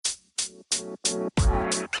What's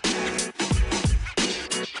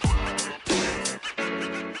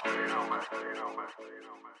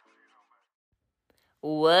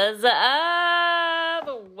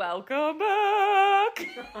up? Welcome back.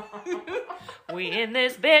 We in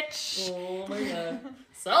this bitch. Oh my god.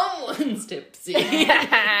 Someone's tipsy.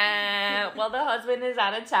 Yeah. Well, the husband is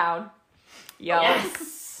out of town. Yo.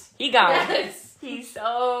 Yes. He gone. Yes. He's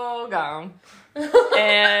so gone.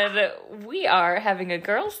 And we are having a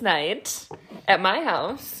girls' night at my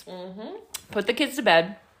house. Mm-hmm. Put the kids to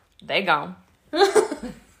bed. They gone.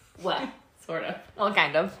 Well, sort of. Well,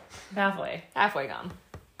 kind of. Halfway gone.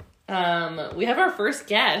 We have our first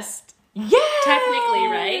guest. Yes! Technically,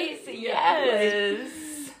 right?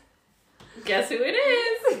 Yes. Guess who it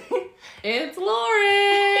is? It's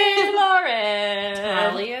Lauren. It's Lauren.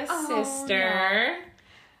 Talia's Oh, sister. yeah.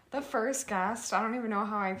 The first guest, I don't even know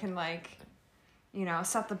how I can,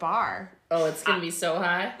 set the bar. Oh, it's gonna be so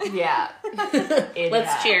high. Yeah.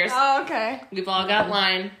 Let's cheers. Oh, okay. We've all got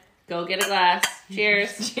wine. Go get a glass.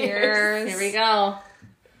 Cheers. Cheers. Here we go.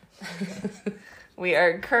 We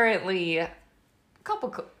are currently a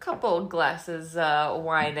couple glasses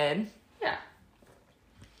wine in. Yeah.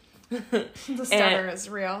 The stutter is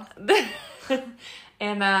real.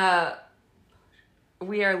 And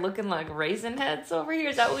we are looking like raisin heads over here.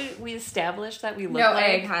 Is that what we established that we look No,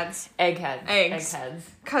 like? eggheads. Eggheads. Eggs. Eggheads.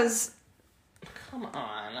 Because Come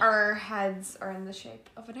on. our heads are in the shape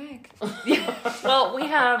of an egg. Well, we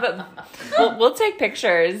have... We'll take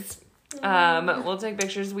pictures. We'll take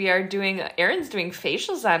pictures. Erin's doing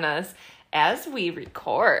facials on us as we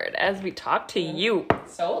record, as we talk to you.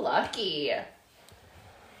 So lucky.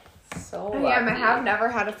 So lucky. I have never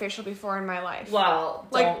had a facial before in my life. Well,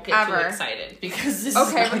 Like, don't get too ever. excited because this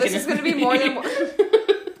Okay, is but this is going to be more than...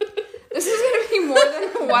 This is going to be more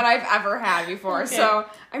than what I've ever had before, Okay. so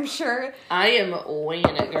I'm sure... I am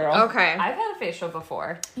winging it, girl. Okay. I've had a facial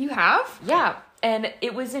before. You have? Yeah, and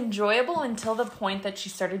it was enjoyable until the point that she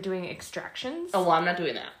started doing extractions. Oh, well, I'm not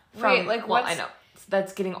doing that. Wait, like, well, what's... I know.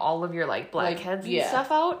 That's getting all of your, blackheads and yeah.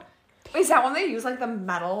 stuff out. Is that when they use, the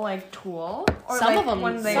metal, tool? Or, Some of them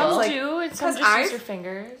when they will. Some use, do, and some 'cause just use I've- your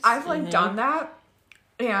fingers. I've, done that,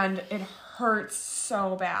 and it hurts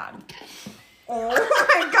so bad. Oh,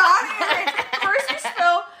 my God, Erin. First you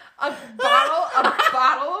spill a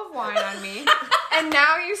bottle of wine on me, and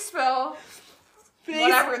now you spill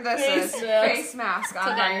whatever this face is. mask. Face mask on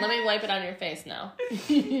Hold on, me. let me wipe it on your face now.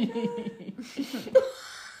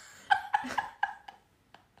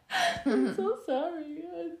 I'm so sorry.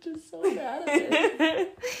 I'm just so bad at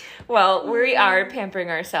it. Well, we are pampering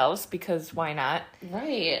ourselves because why not?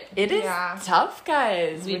 Right. It is Yeah. tough,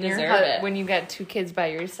 guys. We when you're deserve it. When you got 2 kids by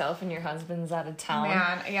yourself and your husband's out of town.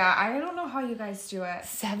 Man, yeah, I don't know how you guys do it.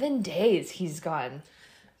 7 days he's gone.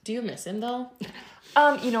 Do you miss him, though?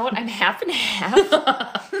 You know what? I'm half and half.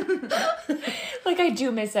 I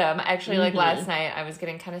do miss him. Actually, last night I was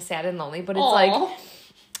getting kind of sad and lonely, but it's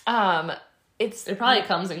Aw. it's It probably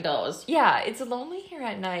comes and goes. yeah, it's lonely here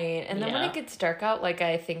at night. And then when Yeah. it gets dark out,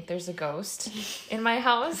 I think there's a ghost in my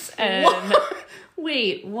house. And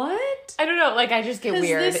Wait, what? I don't know, I just get Has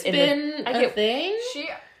weird. this been I a get thing?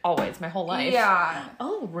 always, my whole life. Yeah.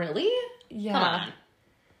 Oh, really? Yeah. Come on.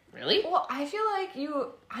 Really? Well, I feel like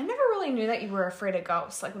I never really knew that you were afraid of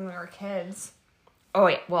ghosts, when we were kids. Oh,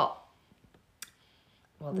 yeah. Well,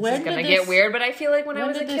 this When is going to did get this- weird, but I feel like when I when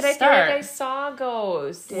was a did kid, this I feel like start? I saw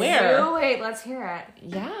ghosts. Where? You? Wait, let's hear it.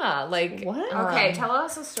 Yeah, What? Okay, tell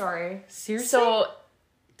us a story. Seriously? So,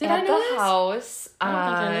 Did at I know the this? house I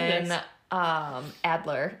don't think I knew on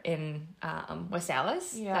Adler in West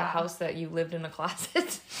Allis, Yeah. the house that you lived in a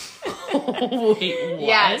closet. Oh, wait, what?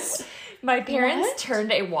 Yes. My parents What?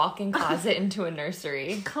 turned a walk-in closet into a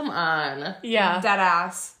nursery. Come on. Yeah. Dead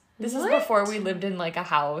ass. This What? is before we lived in a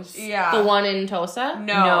house. Yeah. The one in Tosa?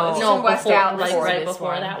 No. it's No, in West before, Dallas. before right this before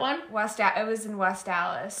one. that one? It was in West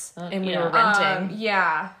Dallas. And we Yeah. were renting.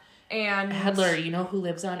 Yeah. And Adler, you know who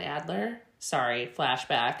lives on Adler? Sorry,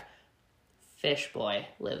 flashback. Fish Boy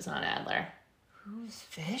lives on Adler. Who's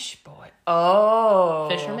Fish Boy? Oh.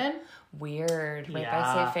 Fisherman? Weird. Right Yeah.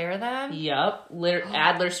 by Say Fair then? Yup.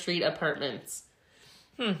 Adler Street Apartments.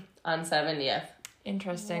 On 70th.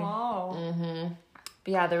 Interesting. Whoa. Mm-hmm.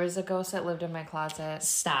 But yeah, there was a ghost that lived in my closet.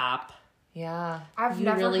 Stop. Yeah. I've You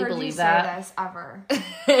never really heard you believe say that? this ever.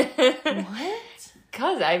 What?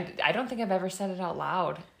 Because I don't think I've ever said it out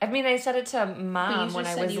loud. I mean, I said it to Mom just when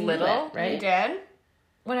I said was you knew little. it, right? You did?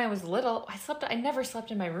 When I was little, I never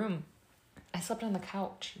slept in my room. I slept on the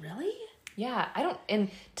couch. Really? Yeah, I don't, and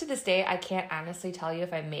to this day, I can't honestly tell you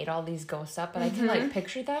if I made all these ghosts up, but I can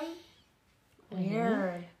picture them.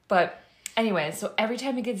 Weird. But Anyway, so every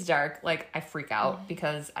time it gets dark, like, I freak out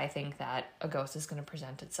because I think that a ghost is going to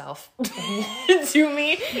present itself to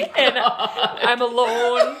me. And I'm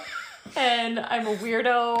alone. And I'm a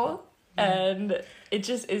weirdo. And it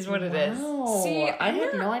just is what it is. See, I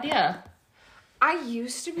had no idea. I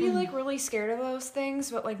used to be like really scared of those things,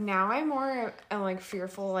 but like now I'm more like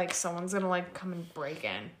fearful like someone's gonna like come and break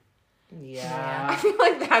in. I Yeah. feel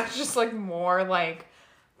like that's just like more like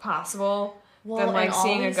possible than like and all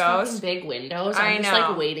seeing a these fucking ghost. big windows. I I'm just know.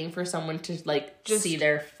 like waiting for someone to like Just- see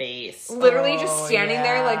their face. Literally just Oh, standing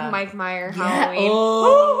there yeah. like Mike Meyer Halloween.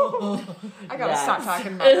 Oh, I gotta Yes. stop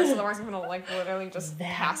talking about this, otherwise I'm gonna like literally just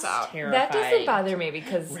pass that's out. terrifying. That doesn't bother me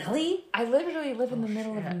because Really? I literally live in the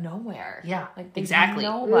middle of nowhere. Yeah, Like, there's exactly.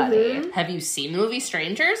 nobody. Have you seen the movie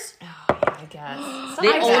Strangers? Oh, yeah, I guess. They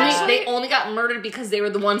Sometimes only actually- they only got murdered because they were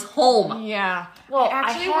the ones home. Yeah. Well,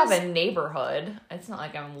 Actually, I have was- a neighborhood. It's not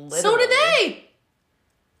like I'm literally. So did they.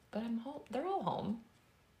 But I'm home. They're all home.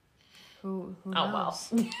 Who Oh, knows?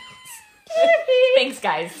 well. Thanks,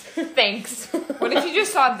 guys. Thanks. What if you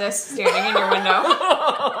just saw this standing in your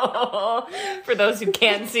window? For those who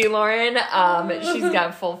can't see Lauren, she's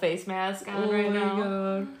got full face mask on right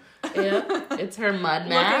now. Yeah, it's her mud Looking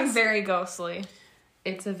mask. very ghostly.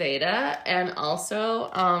 It's Aveda, and also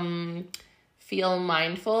Feel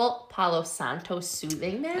Mindful Palo Santo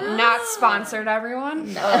soothing mask. Not sponsored, everyone.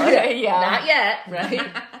 Yeah. Not yet, right?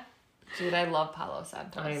 Dude, I love Palo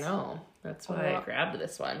Santos. I know. That's why I grabbed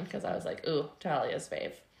this one because I was like, "Ooh, Talia's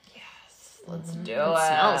fave." Let's do It it.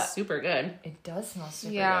 smells super good. It does smell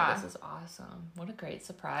super Yeah. good. This is awesome. What a great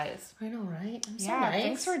surprise. I know, right? I'm so Yeah, nice.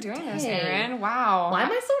 thanks for doing this, Dang. Erin. Wow. Why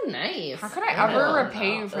am I so nice? How could I don't ever know.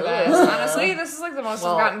 repay you for Ugh. this? Honestly, this is like the most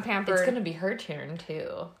Well, I've gotten pampered. It's gonna be her turn too.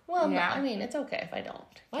 Well, no, Yeah. I mean, it's okay if I don't.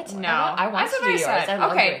 What? No, I want that's to what do I yours. said. I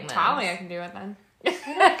love Okay, doing this. Talia can do it then.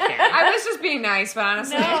 I was just being nice, but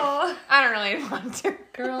honestly, No. I don't really want to.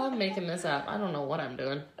 Girl, I'm making this up. I don't know what I'm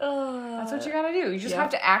doing. That's what you gotta do. You just Yeah.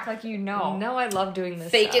 have to act like you know. No, I love doing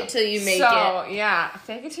this. Fake stuff. it till you make so, it. yeah,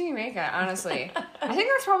 fake it till you make it, honestly. I think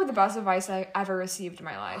that's probably the best advice I ever received in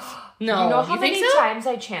my life. No, You know how think many so? times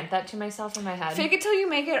I chant that to myself in my head? Fake it till you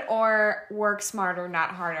make it or work smarter,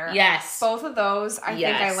 not harder. Yes. Both of those I think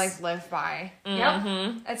I Yes. like live by. Yep.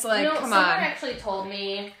 It's like, come someone on. actually told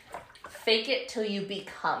me, fake it till you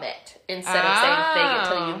become it instead of saying fake it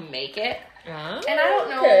till you make it. And I don't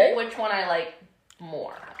know which one I like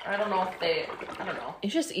more. I don't know if I don't know.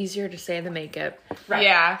 It's just easier to say than make it. Right.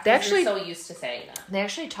 Yeah. They actually, You're so used to saying that. they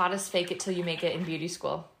actually taught us fake it till you make it in beauty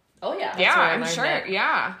school. Oh, yeah. Yeah, where I I'm learned sure. it.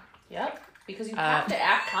 Yeah. Yep. Because you have to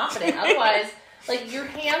act confident. Otherwise, like, your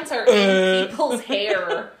hands are in people's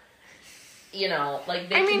hair. You know, like,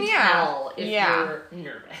 they I mean, can yeah. tell if Yeah. you're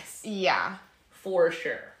nervous. Yeah. For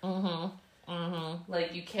sure.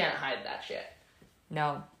 Like, you can't hide that shit.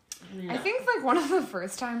 No. I think like one of the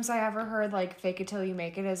first times I ever heard like fake it till you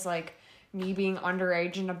make it is like me being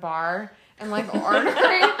underage in a bar and like ordering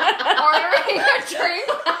a drink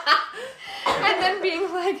and then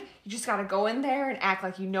being like, you just gotta go in there and act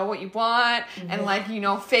like you know what you want and like, you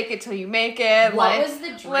know, fake it till you make it. What like, was the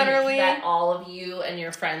drink literally that all of you and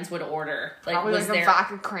your friends would order? Like, probably was like there... a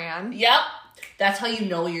vodka cran. Yep. That's how you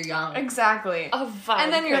know you're young. Exactly.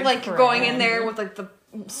 And then you're like going in there with like the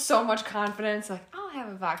so much confidence, like, I'll have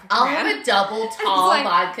a vodka I'll cran. have a double It's tall like,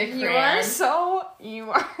 vodka You cran. are so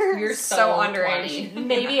so underage. 20.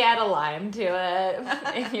 Maybe add a lime to it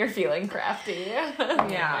if you're feeling crafty. Yeah. Oh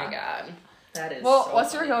my god. That is Well, so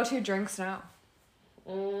what's your funny. go-to drinks now?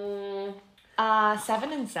 7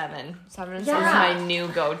 and 7 7 and is 7. my new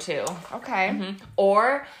go-to. Okay.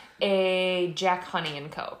 Or a Jack Honey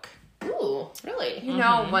and Coke. Ooh, really? You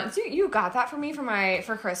know, once you got that for me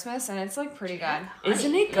for Christmas, and it's like pretty good.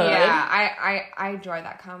 Isn't it good? Yeah, I enjoy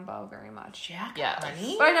that combo very much. Jack Yes.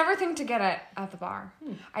 Honey? But I never think to get it at the bar.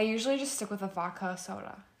 I usually just stick with a vodka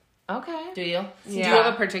soda. Do Okay. you? Do you Yeah.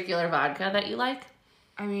 have a particular vodka that you like?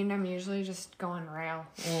 I mean, I'm usually just going rail.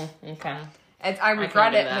 Okay. I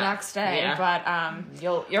regret do it the that. next day, Yeah. but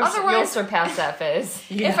You'll Otherwise- surpass that phase.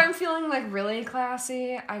 if I'm feeling like really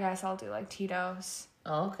classy, I guess I'll do like Tito's.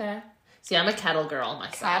 Okay. See, I'm a kettle girl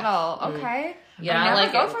myself. Kettle, okay. Yeah, I I never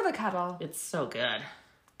like go it. for the kettle. It's so good.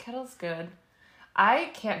 Kettle's good.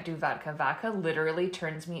 I can't do vodka. Vodka literally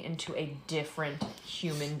turns me into a different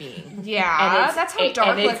human being. Yeah, And it's- that's how and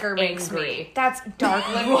dark it's liquor makes angry. me. That's dark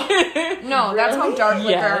liquor. No, that's how dark liquor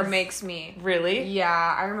Yes. makes me. Really? Yeah,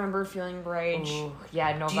 I remember feeling rage. Ooh,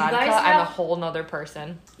 yeah, no Do you vodka. guys I'm a have- whole nother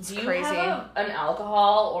person. Do you crazy. have an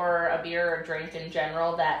alcohol or a beer or a drink in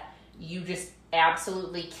general that you just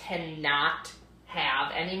absolutely cannot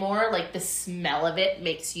have anymore? Like, the smell of it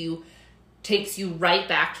takes you right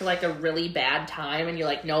back to like a really bad time and you're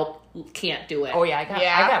like, nope, can't do it. Oh yeah,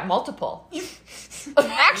 I got multiple.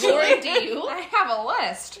 Actually, Lauren, do you? I have a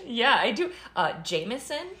list. Yeah, I do.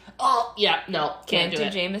 Jameson. Oh, yeah, no, can't do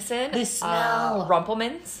it. Jameson. The smell.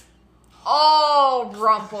 Rumplemans. Oh,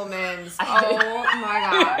 Rumplemans. Oh my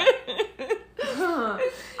god.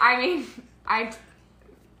 I mean,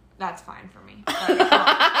 that's fine for me. But go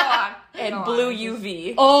on. And Go blue on.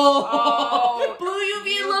 UV. Oh, blue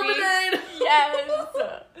UV lemonade. Yes.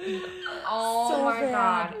 Oh So my bad.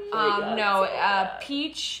 god. Oh my God, No, so bad.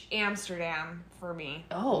 peach Amsterdam for me.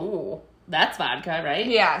 Oh, that's vodka, right?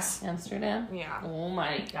 Yes. Amsterdam? Yeah. Oh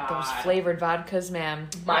my god. Those flavored vodkas, man.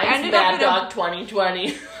 Mine's ended up Mad in a- Dog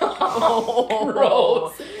 2020. Oh,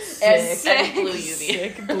 gross. And blue UV.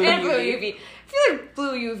 Sick blue And blue UV. UV. I feel like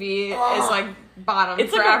blue UV is like bottom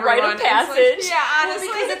It's for like a everyone. rite of It's like- passage. yeah, Well, honestly.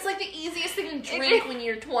 because it's like the easiest thing to drink when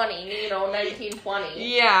you're 20,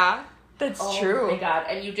 1920. Yeah. That's Oh true. my god,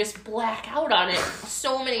 and you just black out on it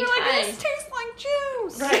so many You're like, times. this tastes like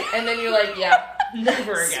juice. Right, and then you're like, yeah,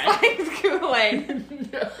 never again. Spiked Kool-Aid.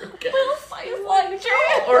 Never again. Tastes like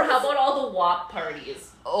juice. Or how about all the WAP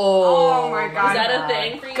parties? Oh my God. Is that a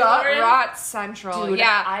thing for you, Gut Lauren? rot central. Dude,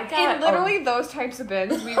 yeah. I got in literally those types of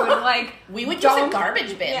bins, we would like We would use dump- a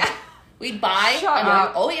garbage bin. Yeah. We'd buy Shut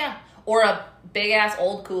up. oh yeah, or a big ass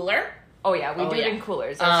old cooler, Oh yeah, we Oh, do yeah. it in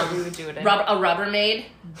coolers. That's what we would do it in. a Rubbermaid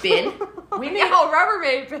bin. We made. Yeah,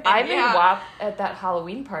 Rubbermaid bin. I made yeah. WAP at that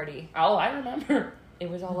Halloween party. Oh, I remember. It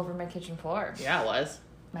was all over my kitchen floor. Yeah, it was.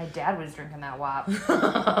 My dad was drinking that WAP.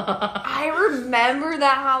 I remember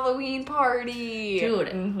that Halloween party. Dude.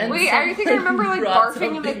 Mhm. and Wait, I think I remember like brought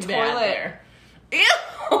barfing in the something bad toilet. there. Ew. You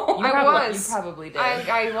I probably, was. You probably did.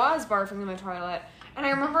 I was barfing in the toilet. And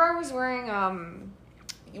I remember I was wearing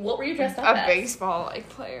What were you dressed up a as? baseball like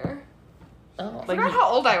player. Oh. I forgot how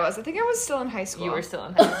old I was. I think I was still in high school. You were still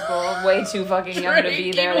in high school. Way too fucking young to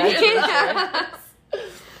be there. Drinking That's for Yeah. sure.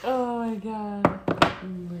 Oh my god. Oh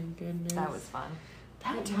my goodness. That was fun.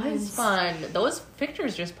 That was fun. Those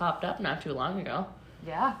pictures just popped up not too long ago.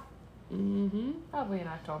 Yeah. Mm-hmm. Probably in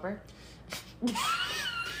October.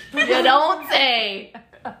 You don't say.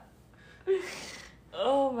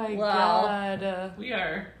 Oh my Wow. god. We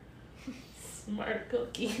are smart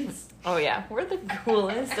cookies. Oh yeah, we're the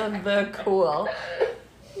coolest of the cool.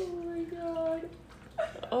 Oh my god.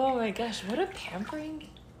 Oh my gosh, what a pampering.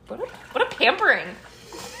 What a pampering.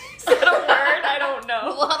 Is that a word? I don't know.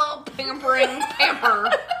 Little pampering pamper.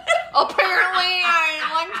 Apparently,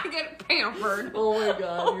 I like to get pampered. Oh my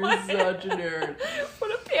god, you're such a nerd.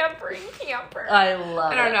 What a pampering pamper. I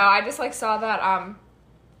love I don't know. I just like saw that.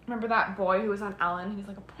 Remember that boy who was on Ellen? He was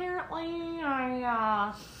like, apparently,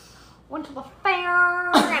 I went to the fair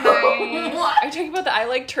and I. What? Are you talking about the I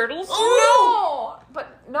Like Turtles? No, but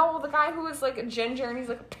no, the guy who was like a ginger and he's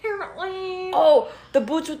like, apparently. Oh, the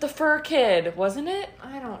Boots with the Fur Kid, wasn't it?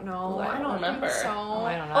 I don't know. Oh, I don't remember. Think so. Oh,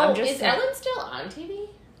 I don't know. Oh, I'm just is Ellen still on TV?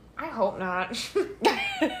 I hope not.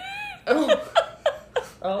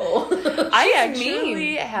 Oh. I She's actually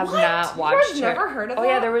mean. have What? not You watched guys her. never heard of Oh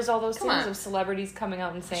yeah, that? there was all those Come things on. of celebrities coming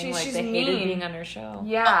out and saying She's they hated mean. being on her show.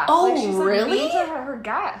 Yeah. Oh, like, she's, like, really? mean to her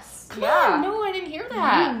guests. Come yeah. on, no, I didn't hear You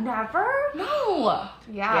that. never? No.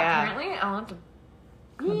 Yeah. Yeah. Apparently,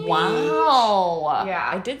 Ellen. Wow. Yeah.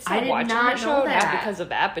 I did I stop did watching not her know show, that. not because of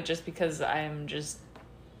that, but just because I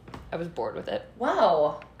was bored with it.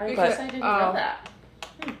 Wow. I Because- guess I didn't oh. know that.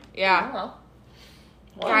 Yeah. Oh, well.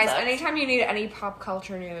 Guys, Well, anytime you need any pop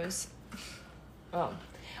culture news, Oh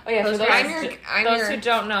yeah. For Those those, guys- those who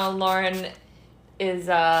don't know, Lauren is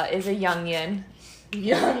a youngin.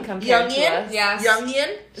 Young, Compared to youngin? us. Yes.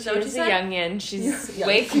 Youngin? Is that what you She's a said? youngin. She's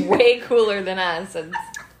Young. way cooler than us. And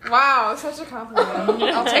wow, such a compliment.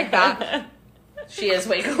 I'll take that. She is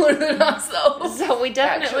way cooler than us, though. So we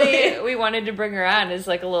definitely Actually. we wanted to bring her on as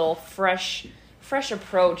like a little fresh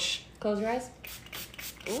approach. Close your eyes.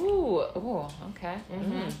 Ooh, okay.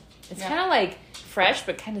 Mhm. It's Yeah. kind of like fresh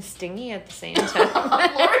but kind of stingy at the same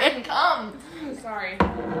time. Lauren, come. Sorry.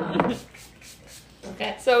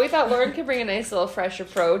 Okay. So we thought Lauren could bring a nice little fresh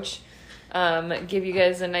approach, give you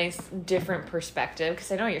guys a nice different perspective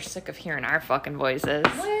because I know you're sick of hearing our fucking voices.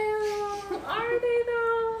 Well, are they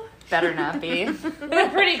though? Better not be. They're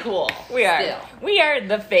pretty cool. We are. Still. We are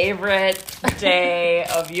the favorite day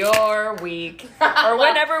of your week, or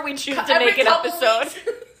whenever we choose to Every make an couple episode.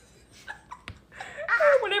 weeks.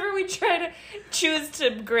 Or whenever we try to choose to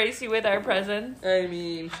grace you with our presence. I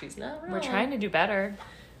mean, she's not wrong. We're trying to do better.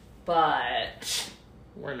 But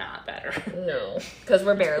we're not better. No. Because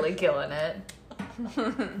we're barely killing it.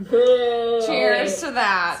 Cheers to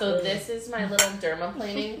that. So this is my little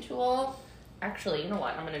dermaplaning tool. Actually, you know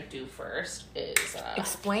what I'm going to do first is...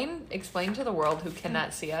 Explain to the world who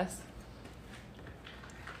cannot see us.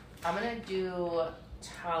 I'm going to do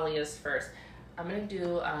Talia's first. I'm going to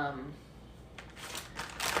do,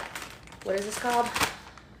 what is this called?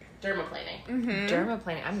 Dermaplaning. Mm-hmm.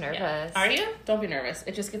 Dermaplaning. I'm nervous. Yeah. Are you? Don't be nervous.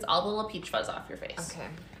 It just gets all the little peach fuzz off your face. Okay.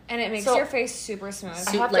 And it makes your face super smooth.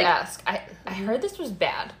 I have to ask. I heard this was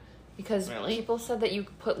bad because people said that you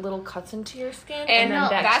put little cuts into your skin and then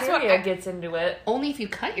bacteria gets into it. Only if you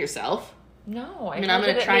cut yourself. No, I mean I'm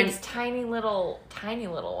gonna try tiny little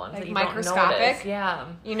ones, like microscopic. Don't notice. Yeah,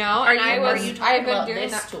 you know. Are you talking about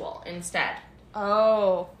this tool instead?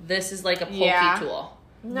 Oh, this is like a pokey tool.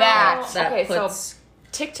 No. That okay, puts so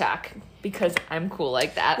TikTok because I'm cool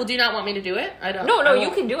like that. Well, do you not want me to do it? I don't. No, you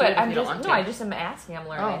can do it. I just am asking. I'm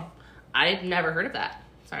learning. Oh, I've never heard of that.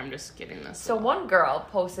 Sorry, I'm just getting this. So one girl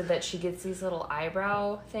posted that she gets these little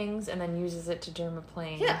eyebrow things and then uses it to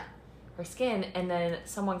dermaplane her skin, and then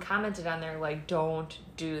someone commented on there like, "Don't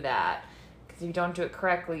do that." If you don't do it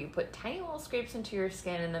correctly, you put tiny little scrapes into your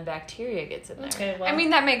skin and then bacteria gets in there. Okay, well, I mean,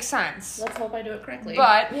 that makes sense. Let's hope I do it correctly.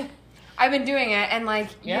 But I've been doing it, and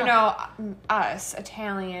you know, us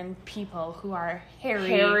Italian people who are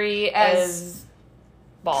hairy as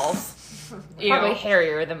balls. Probably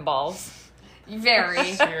hairier than balls. Very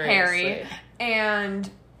hairy. And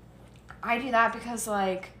I do that because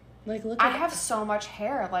look I have so much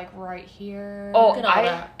hair right here. Oh,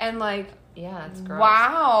 and yeah, it's gross.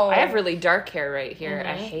 Wow. I have really dark hair right here. Mm-hmm.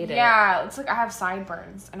 I hate it. Yeah, it's like I have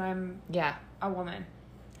sideburns and I'm a woman.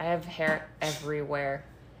 I have hair everywhere.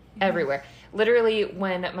 Mm-hmm. Everywhere. Literally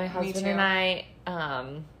when my husband and I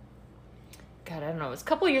God, I don't know, it was a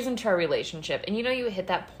couple years into our relationship, and you hit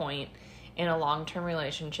that point in a long-term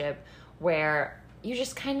relationship where you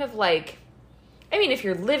just kind of if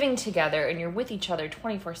you're living together and you're with each other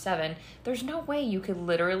 24/7, there's no way you could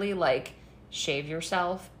literally shave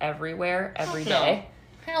yourself everywhere every day.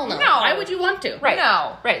 Hell no. Why would you want to? Right.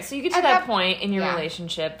 No. Right. So you get to that point in your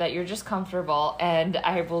relationship that you're just comfortable, and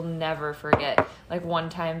I will never forget. One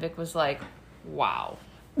time Vic was like, "Wow,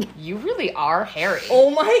 you really are hairy."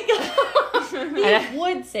 Oh my god. He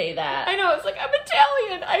would say that. I know. It's like, I'm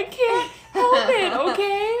Italian. I can't help it,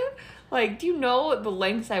 okay? Do you know the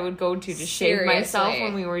lengths I would go to shave myself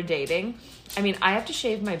when we were dating? I mean, I have to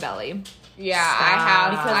shave my belly. Yeah, I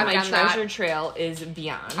have. Because my treasure trail is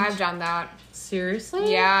beyond. I've done that.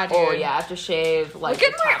 Seriously? Yeah, dude. Oh, yeah, I have to shave, Look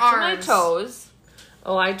at my arms. My toes.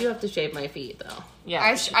 Oh, I do have to shave my feet, though. Yeah.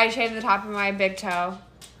 I shave the top of my big toe.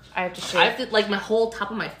 I have to shave. I have to, my whole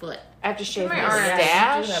top of my foot. I have to shave my arms. mustache.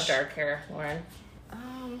 Yeah, you do have dark hair, Lauren.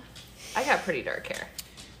 I got pretty dark hair.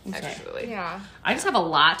 Okay. Actually. Yeah. I just have a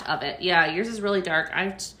lot of it. Yeah, yours is really dark.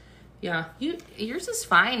 Yours is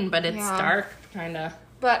fine, but it's dark, kind of.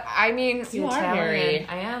 But, I mean... You are hairy.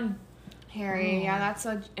 I am. Hairy. Yeah, that's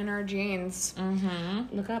in our genes.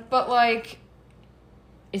 Mm-hmm. Look up. But,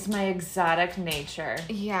 it's my exotic nature.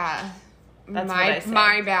 Yeah. That's what I say.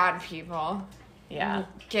 My bad, people. Yeah.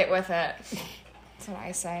 Get with it. That's what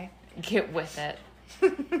I say. Get with it.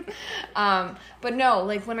 But no,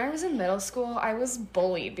 when I was in middle school, I was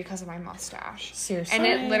bullied because of my mustache. Seriously? And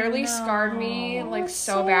it literally scarred me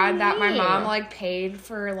so bad that my mom paid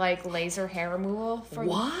for laser hair removal for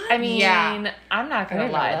what? I mean, I'm not gonna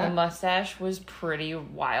lie, the mustache was pretty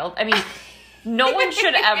wild. I mean, no one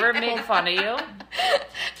should ever make fun of you.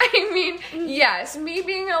 I mean, yes, me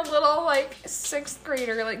being a little 6th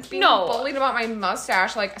grader, being bullied about my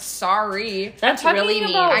mustache, sorry. That's really mean.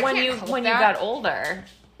 About when you got older,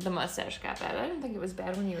 the mustache got bad. I didn't think it was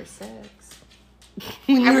bad when you were 6.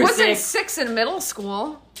 I wasn't 6 in middle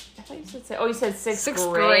school. I thought you said 6. Oh, you said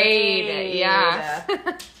 6th grade. Yeah.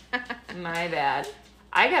 My bad.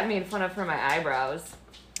 I got made fun of for my eyebrows.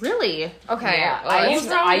 Really? Okay. Yeah. Well, I used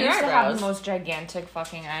to have the most gigantic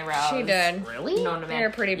fucking eyebrows. She did. Really? They're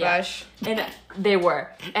pretty bush. And they were.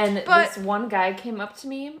 And this one guy came up to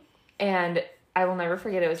me, and I will never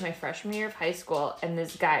forget, it was my freshman year of high school, and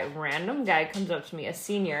this random guy comes up to me, a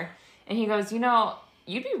senior, and he goes,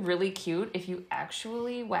 you'd be really cute if you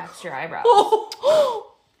actually waxed your eyebrows.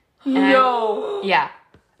 No. Yeah.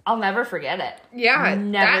 I'll never forget it. Yeah.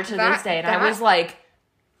 Never to this day. And I was like,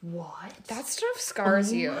 what? That stuff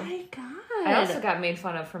scars you. Oh my god. I also got made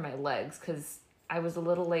fun of for my legs because I was a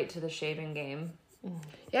little late to the shaving game.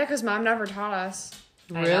 Yeah, because Mom never taught us.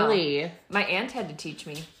 Really? My aunt had to teach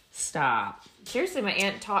me. Stop. Seriously, my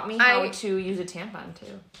aunt taught me how to use a tampon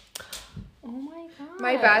too. Oh my god.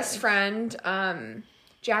 My best friend,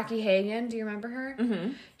 Jackie Hagan, do you remember her?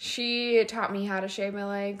 Mm-hmm. She taught me how to shave my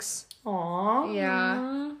legs. Aww. Yeah.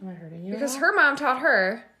 Am I hurting you? Because her mom taught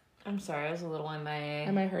her. I'm sorry, I was a little MIA.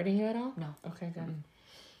 Am I hurting you at all? No. Okay, good.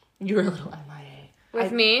 You were a little MIA.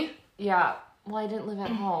 With me? Yeah. Well, I didn't live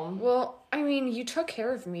at home. Well, I mean, you took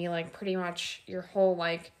care of me, pretty much your whole,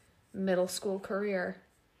 middle school career.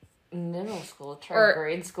 Middle school,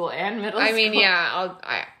 grade school and middle school. I mean, yeah,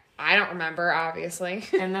 I don't remember, obviously.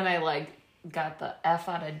 And then I got the F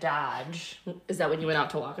out of Dodge. Is that when you went out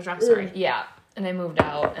to Waukesha? Sorry. Yeah. And I moved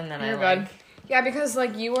out, and then You're good. Yeah, because I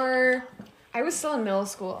was still in middle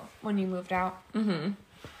school when you moved out.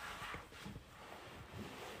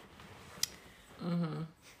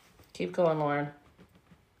 Keep going, Lauren.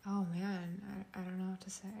 Oh man, I don't know what to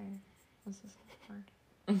say. This is hard.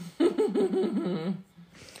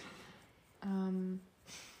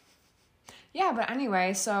 Yeah, but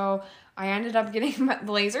anyway, so I ended up getting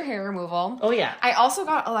the laser hair removal. Oh yeah. I also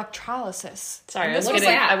got electrolysis. Sorry,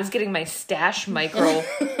 I was getting my stash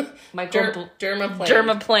dermaplaned.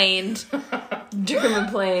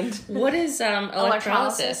 What is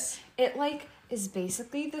electrolysis? It is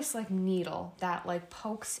basically this needle that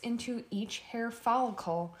pokes into each hair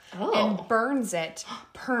follicle and burns it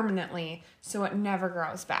permanently so it never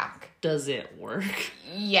grows back. Does it work?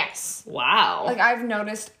 Yes. Wow. I've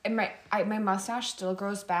noticed my mustache still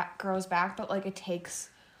grows back, but it takes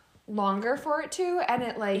longer for it to, and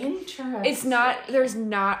it Interesting. it's not, there's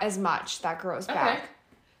not as much that grows back.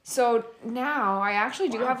 So now I actually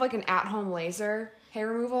do have an at-home laser hair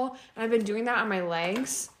removal, and I've been doing that on my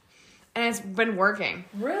legs. And it's been working.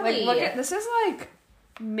 Really? Look at this is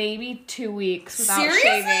maybe 2 weeks without Seriously?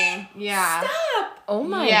 shaving. Yeah. Stop. Oh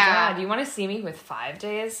my god! You want to see me with 5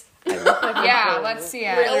 days? I look like let's see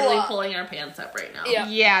it. We're literally pulling our pants up right now.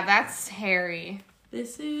 Yeah, that's hairy.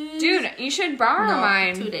 This is... Dude, you should borrow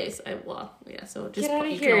mine. 2 days. So just... Get out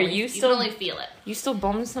of here. You can only feel it. You still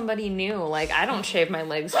boned somebody new. I don't shave my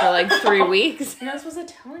legs for 3 weeks. You're not supposed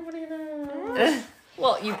to tell anybody that.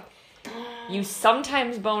 Well, you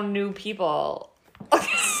sometimes bone new people.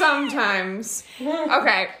 Sometimes.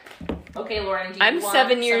 Okay. Okay, Lauren, do you I'm want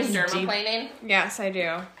 7 years some deep. dermaplaning? Yes, I do.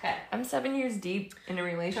 Okay. I'm 7 years deep in a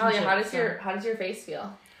relationship. Talia, how does your face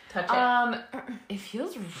feel? Touch it. It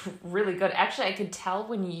feels really good. Actually, I could tell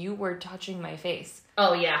when you were touching my face.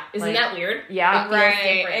 Oh yeah, isn't that weird? Yeah,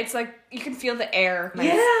 Right. It's you can feel the air.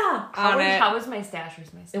 How was my stash?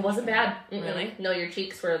 It wasn't bad. Really? No, your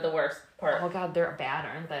cheeks were the worst part. Oh god, they're bad,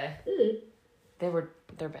 aren't they? They're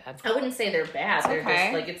bad. I wouldn't say they're bad. They're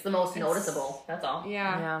okay. just it's the most noticeable. That's all.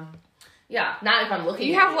 Yeah. Yeah. Not if I'm looking.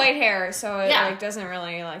 You at have light hair, so it Yeah. doesn't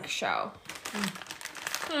really show.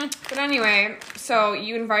 But anyway, so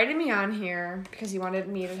you invited me on here because you wanted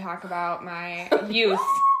me to talk about my youth.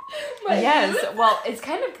 Yes. Well, it's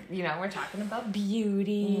kind of we're talking about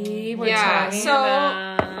beauty. We're talking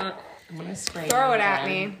about. I'm gonna spray. Throw it at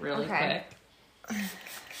me really quick,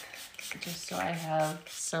 just so I have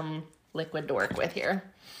some liquid to work with here.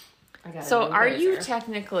 So are you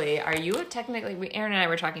technically, Erin and I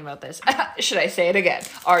were talking about this. Should I say it again?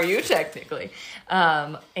 Are you technically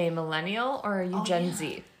a millennial or are you Gen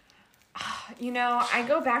Z? I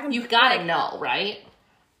go back and... You gotta know, right?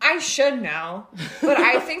 I should know. But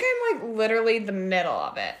I think I'm literally the middle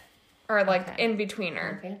of it. Or in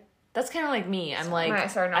betweener. Okay. That's kind of like me.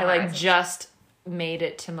 I'm just made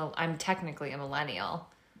it to, I'm technically a millennial.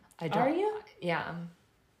 Are you? Yeah.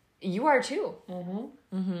 You are too.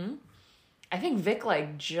 I think Vic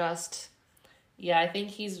just... Yeah, I think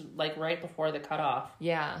he's right before the cutoff.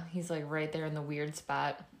 Yeah, he's right there in the weird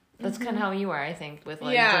spot. That's kind of how you are, I think, with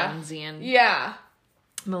Gen Z and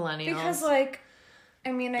millennials. Because I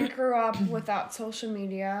grew up without social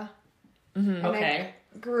media. Mm-hmm. And I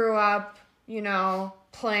grew up,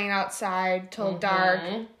 playing outside till dark.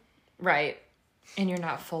 Right. And you're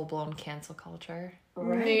not full-blown cancel culture.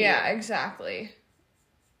 Right. Yeah, exactly.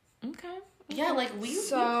 Okay. Yeah, we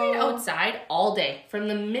played outside all day. From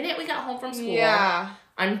the minute we got home from school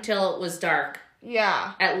until it was dark.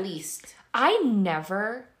 Yeah. At least. I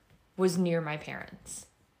never was near my parents.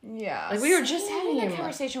 Yeah. We were just having a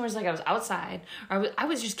conversation where I was outside. Or I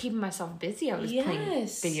was just keeping myself busy. I was playing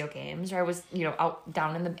video games. Or I was, out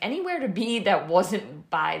down anywhere to be that wasn't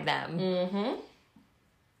by them. Mm-hmm.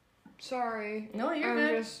 Sorry. No, you're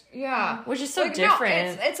good. Which is so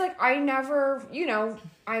different. No, it's I never,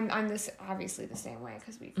 I'm this obviously the same way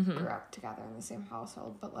because we grew up together in the same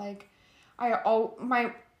household, but all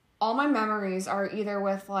my memories are either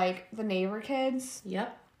with the neighbor kids.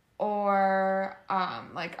 Yep. Or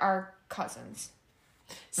our cousins.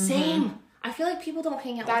 Same. I feel like people don't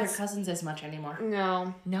hang out with their cousins as much anymore.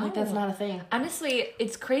 No. That's not a thing. Honestly,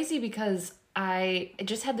 it's crazy because I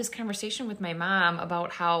just had this conversation with my mom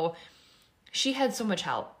about how she had so much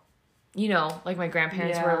help. My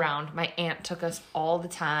grandparents were around. My aunt took us all the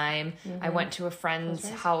time. I went to a friend's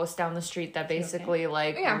house down the street that basically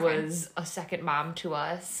was a second mom to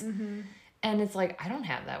us. Mm-hmm. And it's I don't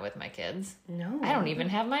have that with my kids. No. I don't even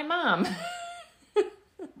have my mom.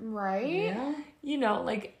 Right? Yeah. You know,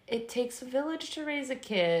 like, it takes a village to raise a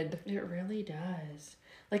kid. It really does.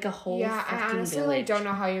 Like a whole Yeah, I fucking honestly village. like, don't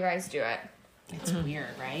know how you guys do it. It's weird,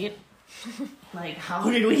 right? Like, how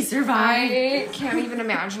did we survive? I can't even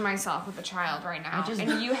imagine myself with a child right now.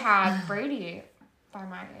 And you had Brady by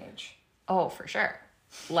my age. Oh, for sure.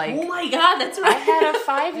 Like, Oh my god, that's I right. had a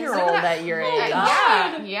 5-year-old at your age.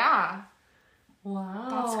 Yeah. Wow.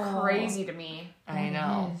 That's crazy to me. I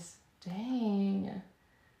know. Yes. Dang.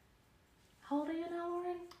 How old are you now,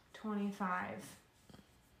 Lauren? 25.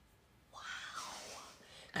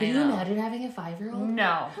 Can you imagine having a 5-year-old?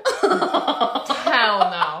 No. Hell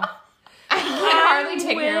no. I can hardly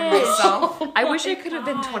take care of myself. I wish I could have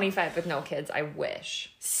been 25 with no kids. I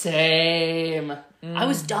wish. Same. I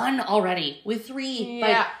was done already with 3.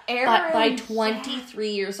 Yeah, By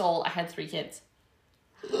 23 years old, I had 3 kids.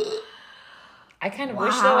 I kind of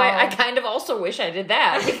wish though. I kind of also wish I did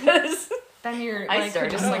that because Then you're I like,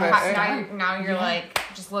 started just like first. now you're like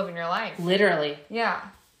just living your life. Literally. Yeah.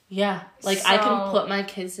 Yeah. Like, I So- can put my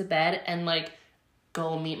kids to bed and, like,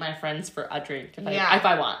 go meet my friends for a drink if Yeah.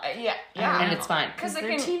 I want. Yeah. Yeah. And it's fine. Because they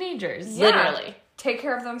they're can teenagers. yeah, Literally. take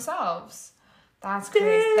care of themselves. That's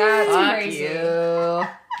crazy. That's Fuck crazy. you.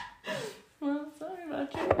 Well, sorry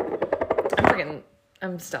about you.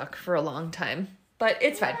 I'm stuck for a long time, but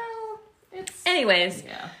it's fine. Well, it's... Anyways.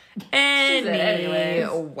 Yeah.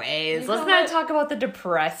 Anyways, let's not talk about the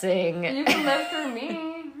depressing. You can live through me.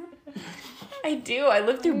 I do. I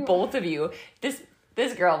live through both of you. This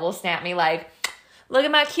girl will snap me like, look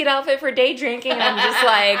at my cute outfit for day drinking. And I'm just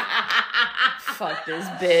like, fuck this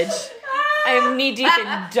bitch. I'm knee deep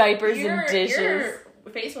in diapers and dishes. Your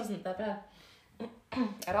face wasn't that bad.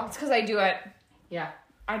 At all. It's because I do it. Yeah.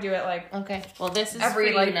 I do it like Okay. Well, this is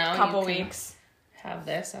every for like you now. couple You can weeks. have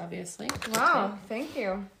this, obviously. Wow. Thank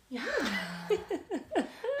you. Yeah. I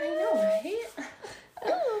know, right?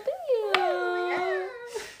 Oh, thank you.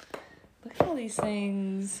 Look at all these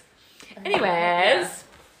things. Anyways,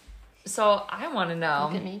 so I want to Look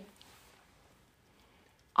at know, me.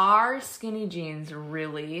 are skinny jeans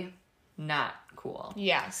really not cool?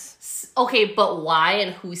 Yes. Okay, but why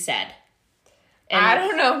and who said? And I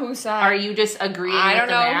don't know who said. Are you just agreeing I with don't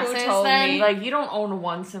the know who masses told then? me. Like, you don't own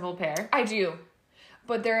one single pair? I do.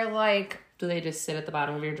 But they're like, Do they just sit at the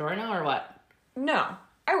bottom of your drawer now or what? no.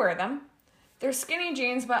 I wear them. They're skinny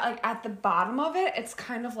jeans, but like at the bottom of it, it's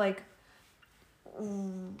kind of like,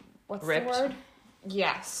 what's Ripped? the word?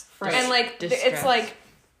 Yes. Right. And like, Distressed. it's like,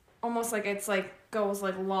 almost like it's like, goes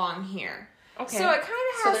like long here. Okay. So it kind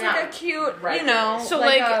of So has they're like a not cute, regular. you know, So,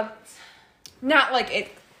 like, like- a, not like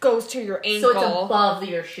it goes to your ankle. So it's above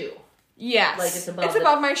your shoe. Yes. Like, it's above It's the-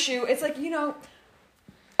 above my shoe. It's like, you know,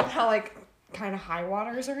 how like kind of high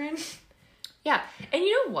waters are in. Yeah. And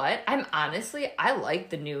you know what? I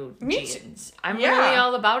like the new Me too. jeans. I'm Yeah. really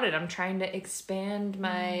all about it. I'm trying to expand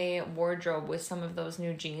my wardrobe with some of those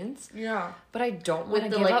new jeans. Yeah. But I don't want to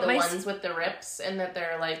With the give like up the my ones with the rips and that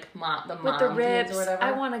they're like the mom with the jeans ribs. or whatever.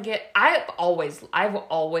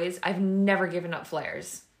 I've never given up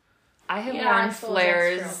flares. I have Yeah, I worn suppose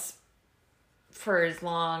flares that's for as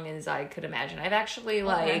long as I could imagine. I've actually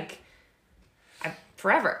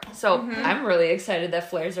forever. So I'm really excited that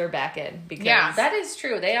flares are back in because Yeah, That is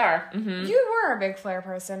true. They are. You were a big flare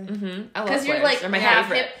person. I love Because you're flares. like They're my half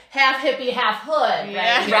favorite. half hippie, half hood.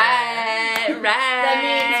 Yeah. Right. Right. That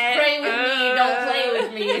means pray with me, don't play with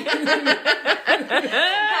me.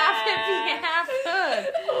 Half hippie, half hood.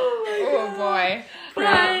 Oh boy.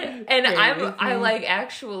 Right. And with I me. like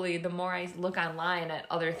actually the more I look online at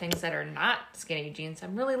other things that are not skinny jeans,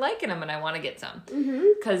 I'm really liking them and I want to get some.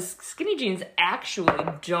 Because skinny jeans actually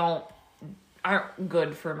aren't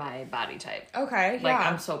good for my body type. Okay. Like yeah.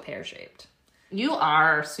 I'm so pear shaped. You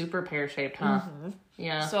are super pear shaped, huh?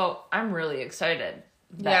 Yeah. So I'm really excited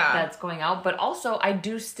that Yeah. that's going out. But also I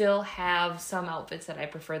do still have some outfits that I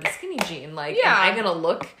prefer the skinny jean. Like Yeah. am I gonna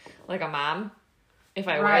look like a mom if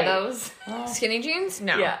I Right. wear those? Skinny jeans?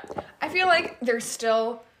 No. Yeah. I feel like they're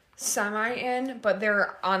still semi in, but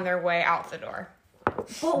they're on their way out the door.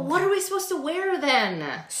 But what are we supposed to wear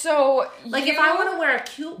then? So Like if I want to wear a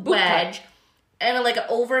cute wedge and like an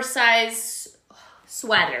oversized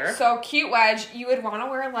sweater. So cute wedge, you would want to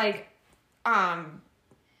wear like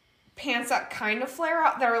pants that kind of flare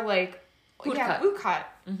out. That are like Boot cut. boot cut.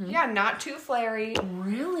 Yeah, not too flary.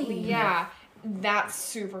 Really? Yeah, that's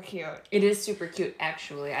super cute. It is super cute,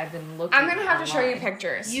 actually. I've been looking. I'm gonna have to show you online.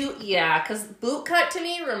 pictures. Because boot cut to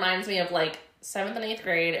me reminds me of like 7th and 8th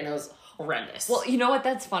grade, and it was horrendous. Well, you know what?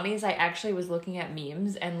 That's funny is I actually was looking at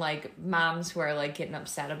memes and like moms who are like getting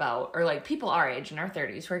upset about, or like people our age in our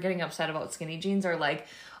 30s who are getting upset about skinny jeans are like,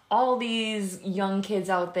 all these young kids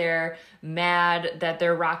out there mad that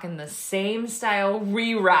they're rocking the same style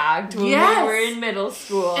we rocked when we were in middle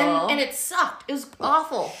school. And it sucked. It was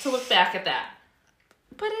awful to look back at that.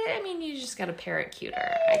 But you just gotta pair it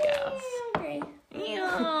cuter, I guess. Okay.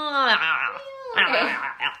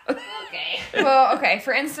 Okay. Well, okay,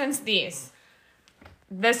 for instance, these.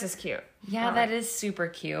 This is cute. Yeah, that is super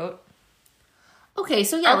cute. Okay,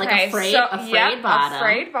 so yeah, like a frayed bottom. A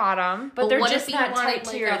frayed bottom. But they're what just if you not wanted, tight to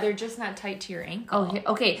like, your. a- They're just not tight to your ankle.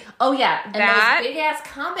 Oh, okay. Oh, yeah. And That- those big-ass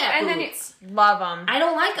combat And boots. then love them. I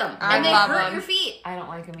don't like them. I And they love hurt 'em. your feet. I don't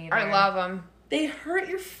like them either. I love them. They hurt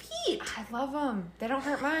your feet. I love them. They don't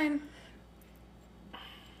hurt mine.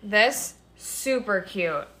 This, super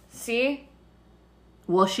cute. See?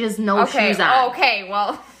 Well, she has no Okay, shoes on. okay,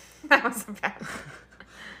 well, that was bad.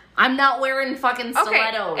 I'm not wearing fucking Okay,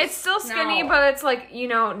 stilettos. it's still skinny, No. but it's like,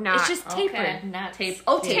 not... It's just tapered, Okay. not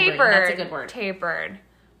Tapered. tapered. That's a good word. Tapered.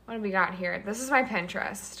 What do we got here? This is my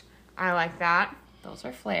Pinterest. I like that. Those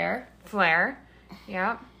are flare. Flare.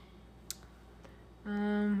 Yep. I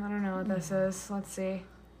don't know what this is. Let's see.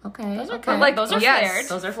 Okay. Those are okay. good. Like, Those are yes, flared.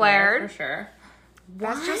 Those are flared. flared for sure.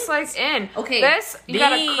 That's just like in. Okay, This, you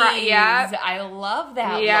gotta cry. Yep. I love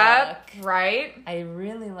that Yep. look. Right? I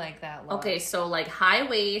really like that look. Okay, so like high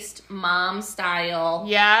waist, mom style.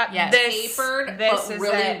 Yep. Yes. This, Tapered, this but is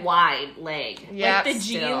really it. wide leg. Yep. Like the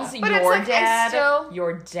still. jeans But it's your like, I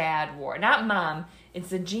dad wore. Not mom. It's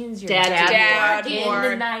the jeans your Dad Dad wore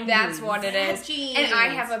wore. in the 90s. That's what it is. Jeans. And I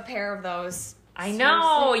have a pair of those. I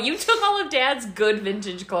know. You took all of Dad's good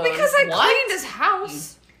vintage clothes. Because I What? cleaned his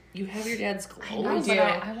house. You have your dad's clothes. I do.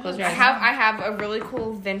 I I have a really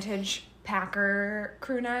cool vintage Packer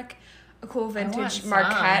crew neck, a cool vintage want some.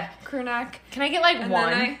 Marquette crew neck. Can I get like And one?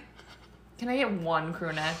 then Can I get one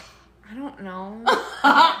crew neck? I don't know.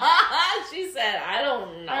 She said, "I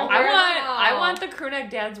don't know." I want the crew neck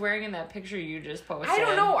Dad's wearing in that picture you just posted. I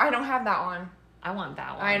don't know. I don't have that one. I want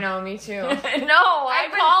that one. I know, me too. No, I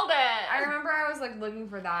I've been- called it. I remember I was like looking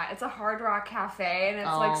for that. It's a Hard Rock Cafe and it's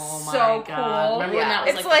Oh like my so God. cool. Remember when that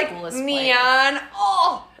was, It's like, the like coolest neon.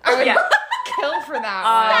 Oh, I would Yeah. kill for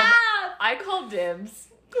that I called dibs.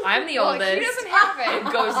 I'm the one. oldest. Well, he doesn't have It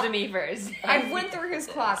it. goes to me first. I went through his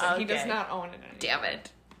closet. He does Okay. not own it anymore. Damn it.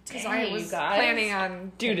 Because I Dang, was you guys. planning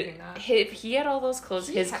on Dude, taking that. if he had all those clothes,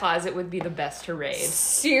 his had- closet would be the best to raid.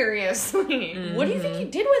 Seriously. What do you think you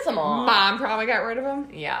did with them all? Mom probably got rid of him.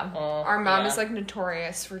 Yeah. Our mom yeah. is like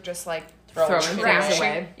notorious for just like Throwing trashing. things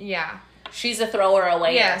away. Yeah. She's a thrower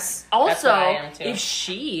away. Yes. Also, what I am, too. if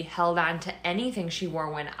she held on to anything she wore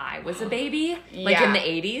when I was a baby, like Yeah. in the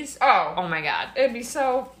 80s, Oh. oh my god. It'd be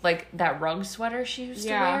so. Like that rug sweater she used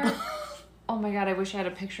Yeah. to wear. Oh my god, I wish I had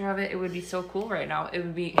a picture of it. It would be so cool right now. It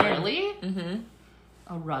would be Really? Mm-hmm.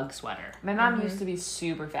 A rug sweater. My mom used to be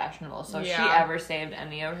super fashionable, so if she Yeah. ever saved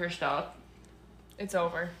any of her stuff, It's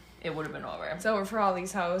over. it would have been over. It's over for all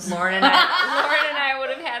these hoes. Lauren and I would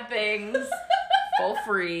have had things for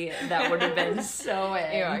free that would have been so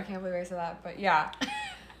in. Ew, I can't believe I said that, but yeah.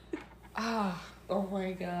 Oh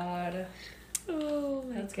my god. Oh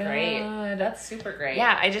my That's great. That's super great.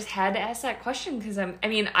 Yeah, I just had to ask that question because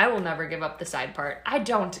I will never give up the side part. I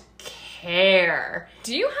don't care.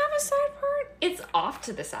 Do you have a side part? It's off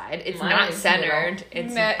to the side. It's Mine not is centered. middle.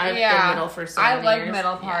 It's I've been middle for so I many like years.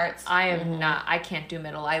 middle parts. I am not. I can't do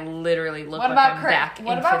middle. I literally look What like about I'm back.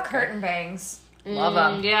 What in about fifth grade. curtain bangs? Love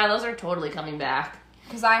 'em. Yeah, those are totally coming back.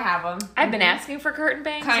 Because I have them. I've been asking for curtain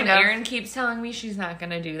bangs, Kind and of. Erin keeps telling me she's not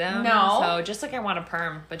gonna do them. No. So just like I want a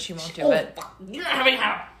perm, but she won't do Oh, it. fuck. You don't have any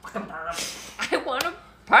how fucking perm. I want a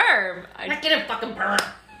perm. I'm not getting a fucking perm.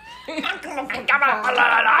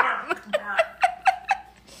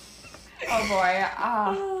 Oh boy.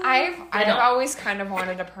 I've don't. always kind of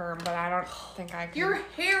wanted a perm, but I don't think I can. Your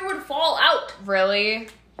hair would fall out. Really?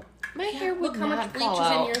 My hair would Look how much not bleach fall is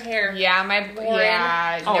out. in your hair. Yeah,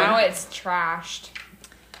 yeah. Oh. Now it's trashed.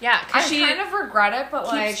 Yeah, I because she kind of regret it, but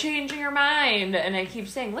keeps like, changing her mind, and I keep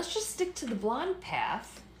saying, let's just stick to the blonde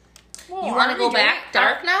path. well, You want to aren't go we doing back it?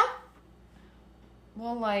 dark now?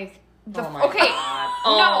 Well, like the Oh my okay. God.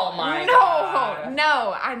 Oh no, my no, God.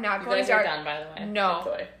 no. I'm not You going guys are dark. done, by the way. No.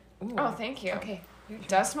 Good toy. Oh, thank you. Okay. It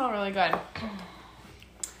does smell really good.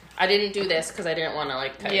 I didn't do this because I didn't want to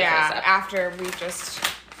like cut your Yeah, face up. after we just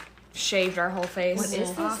shaved our whole face. What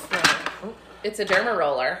is this? It's a derma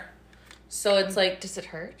roller, so it's like Does it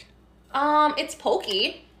hurt? it's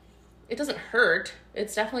pokey. It doesn't hurt.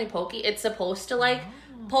 It's definitely pokey. It's supposed to like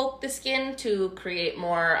poke the skin to create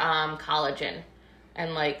more collagen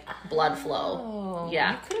and like blood flow.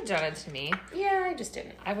 Yeah. You could have done it to me. Yeah, I just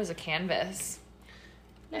didn't. I was a canvas.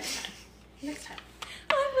 Next time. Next time.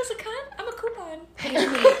 I was a cunt. I'm a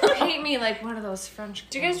coupon. Paint me like one of those French.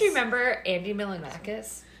 Do you guys remember Andy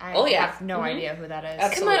Milonakis? I yeah. have no idea who that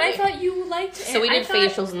is. Come on, I thought you liked it. So we did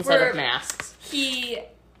facials instead of masks. He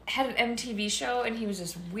had an MTV show and he was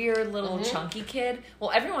this weird little chunky kid.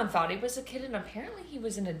 Well, everyone thought he was a kid and apparently he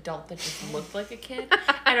was an adult that just looked like a kid.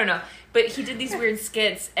 I don't know. But he did these weird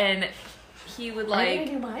skits and he would like...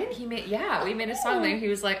 we made a song there. He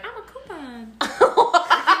was like, I'm a coupon. He would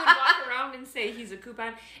walk around and say he's a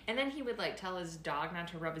coupon. And then he would like tell his dog not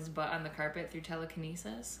to rub his butt on the carpet through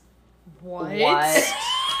telekinesis. What?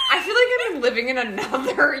 I feel like I've been living in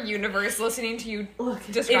another universe listening to you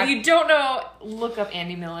describe. If you don't know, look up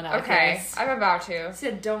Andy Milonakis. Okay, I'm about to. He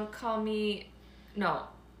said, don't call me... No.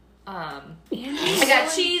 I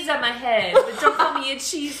got cheese on my head, but don't call me a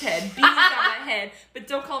cheese head. Bees on my head, but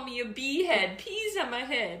don't call me a bee head. Peas on my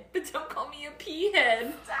head, but don't call me a pea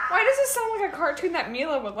head. Why does this sound like a cartoon that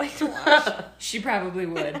Mila would like to watch? She probably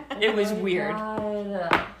would. It was weird.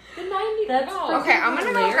 The 90s. That's okay, I'm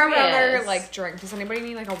gonna go grab another like drink. Does anybody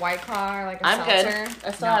need like a White Claw or like a seltzer? I'm good.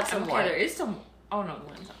 I still have some more. There is some... Oh, no,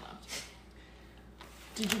 one's not left.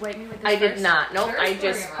 Did you wipe me with this I first? did not. Nope, There's I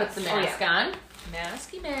just three of put us. the mask on.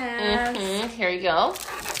 Masky mask. Here you go.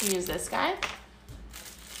 Use this guy.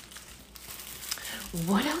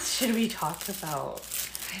 What else should we talk about?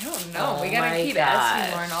 I don't know. Oh we gotta my keep gosh.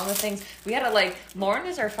 asking Lauren all the things. We gotta like... Lauren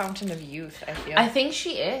is our fountain of youth, I feel. I think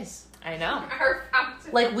she is. I know.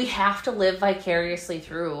 Like, we have to live vicariously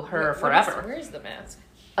through her forever. Where's the mask?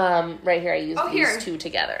 Right here, I used these here. two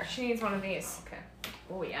together. She needs one of these. Okay.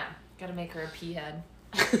 Oh, yeah. Gotta make her a pea head.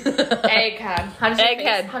 Egghead. How's your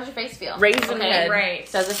Egghead. face? How's your face feel? Raisin head.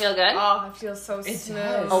 Great. Does it feel good? Oh, it feels so It smooth.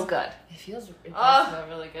 does. Oh, good. It feels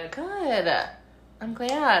really good. Good. I'm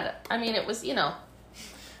glad. I mean, it was,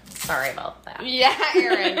 sorry about that. Yeah,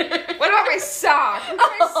 Erin. What about my sock? Look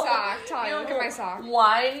at my sock. Talia, look at my sock.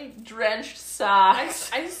 Wine-drenched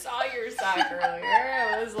socks. I saw your sock earlier.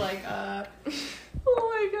 I was like, Oh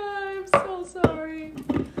my god, I'm so sorry.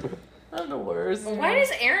 I'm the worst. Why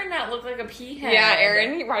does Erin not look like a pea head? Yeah,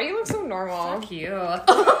 Erin. Why do you look so normal? Fuck you.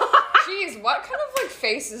 Jeez, what kind of like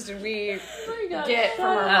faces did we get from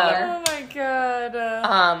our mother? Oh my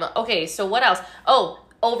god. Okay, so what else? Oh,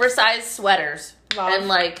 oversized sweaters. Love. And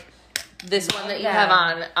like this one that you that.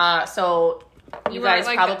 have on. So you wear guys it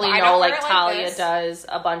like probably I know don't wear like it like Talia this. does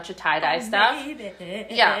a bunch of tie-dye stuff.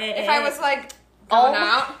 Yeah. If I was like going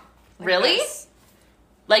out. Like Really? this.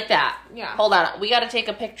 Like that. Yeah. Hold on. We got to take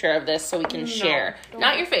a picture of this so we can share. don't.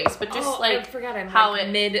 Not your face, but just I like forgot I'm how like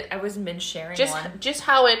it I was mid sharing just one. just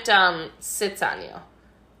how it sits on you.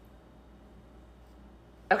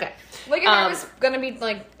 Okay. Like if I was gonna be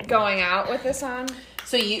like going out with this on.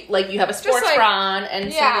 So you have a sports like- bra on and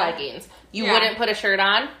some yeah. leggings. You Yeah. wouldn't put a shirt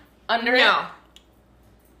on under it? No.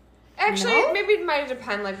 Actually, No? maybe it might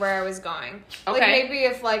depend like where I was going. Like Okay. maybe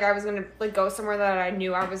if like I was gonna like go somewhere that I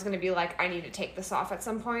knew I was gonna be like I need to take this off at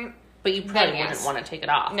some point. But you probably Then yes. wouldn't want to take it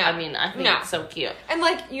off. No. I mean, I think No. it's so cute. And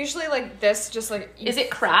like usually like this just like Is it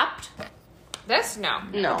cropped? this? No.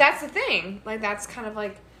 No. But that's the thing. Like that's kind of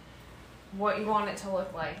like what you want it to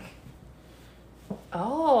look like.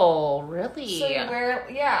 Oh, really? So you wear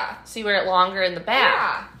it, yeah. So you wear it longer in the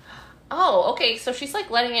back. Oh, okay. So she's like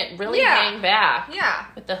letting it really Yeah. hang back Yeah.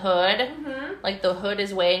 with the hood. Mhm. Like the hood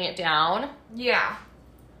is weighing it down. Yeah.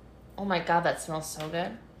 Oh my god, that smells so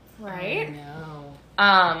good. Right? No.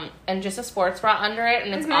 And just a sports bra under it,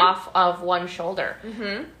 and it's off of one shoulder.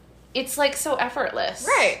 Mhm. It's like so effortless.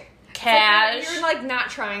 Right. Cash. It's like you're like not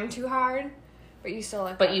trying too hard, but you still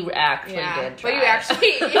like. But you actually did try. But you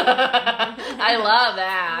actually. I love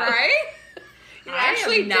that. Right? You I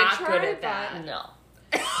actually am not did good try, at that. but- No.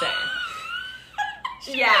 Same.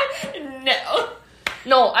 Yeah. No.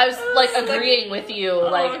 No, I was like agreeing with you.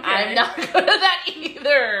 Like okay. I'm not good at that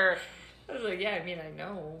either. I was like, yeah, I mean, I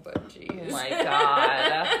know, but jeez. Oh my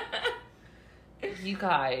god. You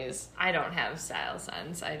guys. I don't have style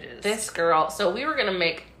sense. I just... This girl. So we were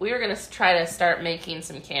gonna try to start making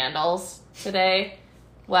some candles today.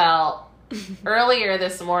 Well, earlier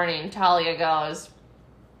this morning, Talia goes,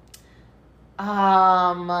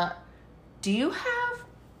 do you have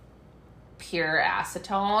pure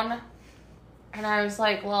acetone? And I was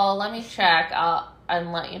like, well, let me check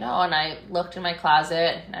and let you know. And I looked in my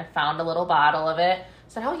closet and I found a little bottle of it. I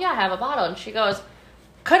said, oh yeah, I have a bottle. And she goes,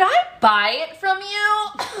 could I buy it from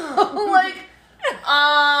you? Like,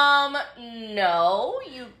 no,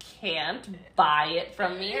 you can't buy it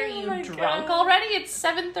from me. Are you my drunk God. already? It's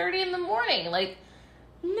 7:30 in the morning. Like,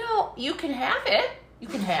 no, you can have it. You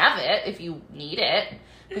can have it if you need it,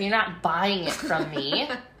 but you're not buying it from me.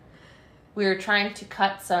 We were trying to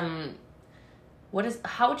cut some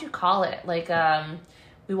how would you call it? Like,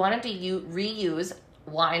 we wanted to reuse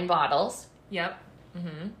wine bottles. Yep.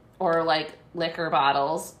 Mm-hmm. Or like liquor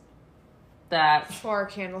bottles that for a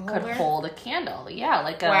candle holder could hold a candle. Yeah,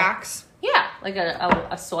 like a wax. Yeah, like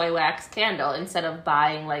a soy wax candle instead of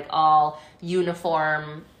buying like all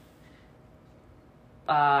uniform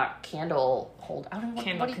candle hold. I don't know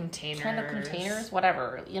candle containers. Candle containers,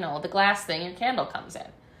 whatever. The glass thing your candle comes in.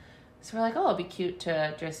 So we're like, oh, it'd be cute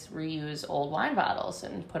to just reuse old wine bottles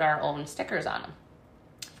and put our own stickers on them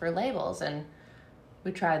for labels. And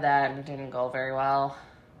we tried that and it didn't go very well.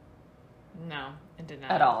 No, it did not.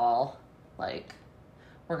 At all. Like,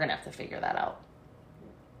 we're going to have to figure that out.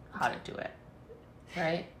 How to do it.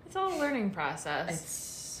 Right? It's all a learning process. It's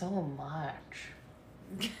so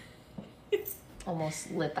much. Almost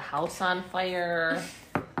lit the house on fire.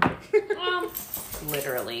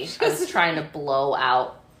 Literally. I was trying to blow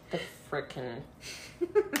out the frickin'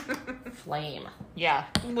 flame. Yeah.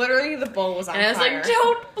 Literally, the bowl was on fire. And I was like,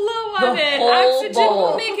 don't blow on The it. whole Oxygen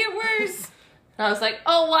bowl. will make it worse. And I was like,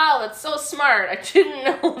 oh, wow, that's so smart. I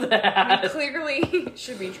didn't know that. Clearly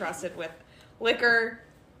should be trusted with liquor,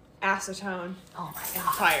 acetone, Oh, my and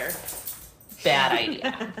God. fire. Bad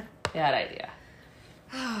idea. Bad idea.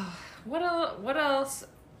 What else?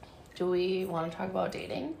 Do we want to talk about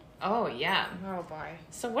dating? Oh, yeah. Oh, boy.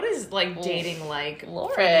 So what is, like, dating like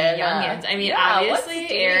Lauren, for youngins? I mean, yeah, what's obviously,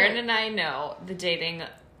 dating? Aaron and I know the dating...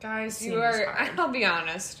 Guys, Seems you are, hard. I'll be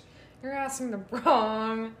honest, you're asking the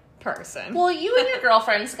wrong person. Well, you and your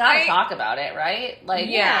girlfriends got to I- talk about it, right? Like,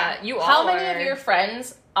 Yeah, you How all many are. of your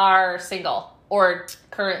friends are single or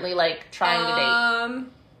currently, like, trying to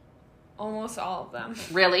date? Almost all of them.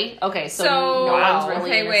 Really? Okay, so So- no one's Wow. really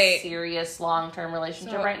Okay, in a wait. serious long-term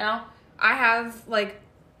relationship So- right now? I have, like,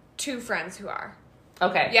 2 friends who are.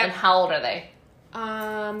 Okay, Yep. and how old are they?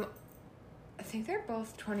 I think they're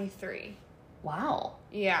both 23. Wow.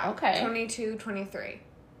 Yeah. Okay. 22, 23.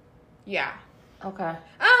 Yeah. Okay.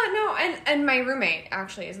 No, and my roommate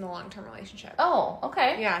actually is in a long-term relationship. Oh,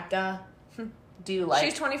 okay. Yeah, duh. Do you like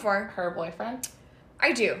She's 24. her boyfriend?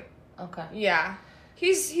 I do. Okay. Yeah.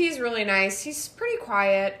 He's really nice. He's pretty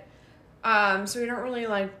quiet. So we don't really,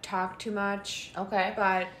 like, talk too much. Okay.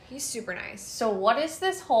 But he's super nice. So what is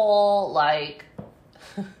this whole, like,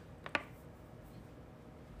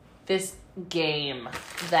 this game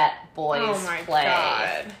that boys Oh my play?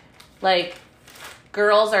 god. Like,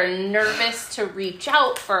 girls are nervous to reach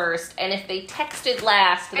out first, and if they texted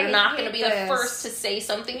last, they're I not going to hate be this. the first to say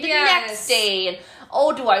something the Yes. next day. And,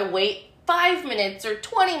 oh, do I wait 5 minutes or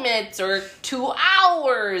 20 minutes or 2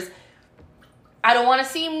 hours? I don't want to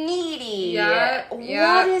seem needy. Yeah,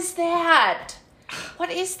 yeah. What is that? What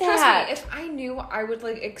is Trust that? me, if I knew, I would,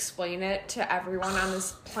 like, explain it to everyone on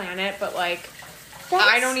this planet, but, like, That's-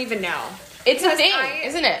 I don't even know. It's a Because thing,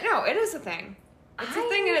 isn't it? No, it is a thing. It's a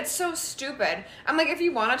thing, and it's so stupid. I'm like, if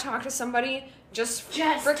you want to talk to somebody, just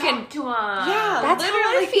freaking to him. Yeah, That's how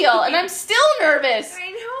literally. I feel, and I'm still nervous.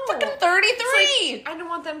 I know. Fucking 33. It's like, I don't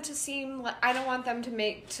want them to seem like, I don't want them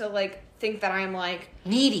to like think that I'm like,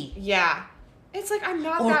 Needy. yeah. It's like I'm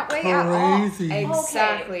not Or that way at all. crazy.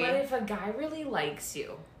 Exactly. Okay, but if a guy really likes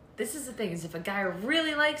you, this is the thing: is if a guy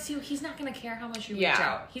really likes you, he's not gonna care how much you reach Yeah.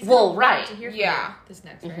 out. He's Well, gonna right. want to hear from Yeah. you this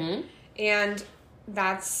next right? Mm-hmm. And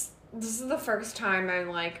this is the first time I'm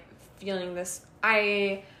like feeling this.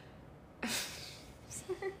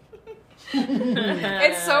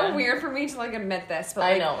 It's so weird for me to like admit this, but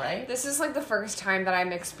I like, know, right? this is like the first time that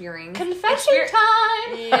I'm experiencing Confession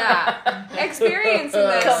time. Yeah, experiencing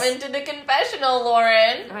this. Come into the confessional,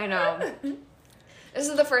 Lauren. I know. This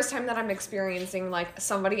is the first time that I'm experiencing like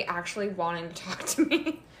somebody actually wanting to talk to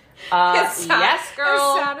me. As sad- Yes, girl.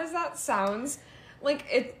 As sad as that sounds, like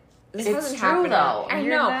this It's hasn't true, happened. though. I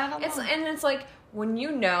You're know. not alone. It's like when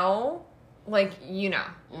you know, like you know.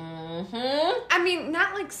 Mm-hmm. I mean,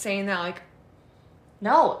 not like saying that like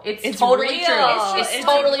No, it's It's totally real. true. It's It's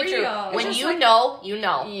totally real. true. It's When just you like- know, you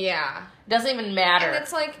know. yeah. Doesn't even matter. And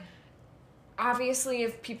it's like obviously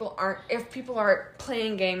if people are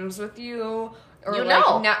playing games with you or You like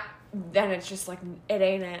know. not, then it's just like it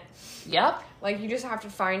ain't it. Yep. Like you just have to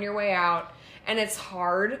find your way out, and it's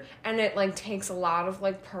hard, and it like takes a lot of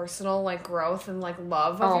like personal like growth and like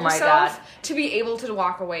love of Oh my yourself God. to be able to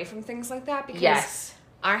walk away from things like that, because Yes.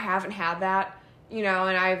 I haven't had that, you know,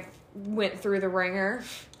 and I went through the ringer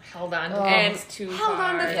Held on to Oh. and things too held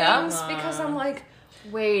far. on to Yeah. things because I'm like,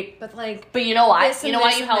 wait, but like But you know why? This You and know why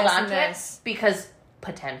this you and held this on and to it? this. Because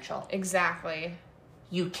potential. exactly.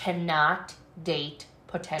 You cannot date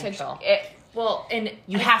potential. Well, and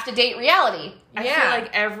You have to date reality. I Yeah. feel like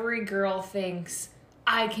every girl thinks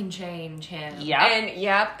I can change him. Yep. And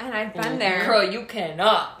and I've been there. Girl, you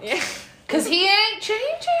cannot. Yeah. Because he ain't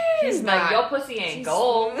changing. He's like, your pussy ain't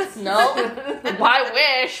gold. No. I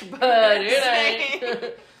wish, but it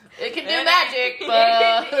ain't. It can do magic,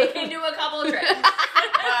 but... It can do a couple tricks.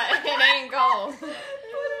 But it ain't gold.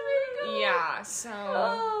 Yeah,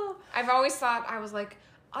 so I've always thought, I was like,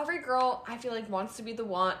 every girl I feel like wants to be the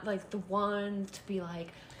one to be like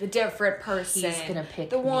the different person. He's gonna pick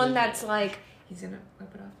the one me. that's like, He's gonna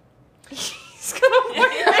whip it off. he's gonna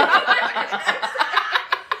whip it off.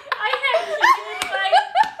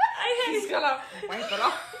 He's gonna wipe it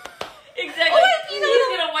off. Exactly.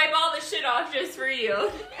 He's gonna wipe all the shit off just for you.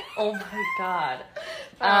 Oh my god.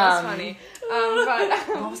 That was funny.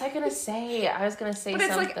 But what was I gonna say? I was gonna say but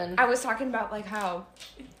it's something. like, I was talking about like how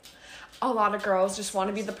a lot of girls just want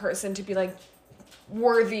to be the person to be like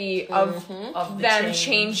worthy of Of the them change.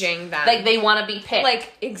 changing them. Like they want to be picked.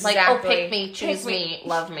 Like, exactly. Like, oh, pick me, choose me,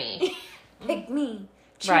 love me. Pick me.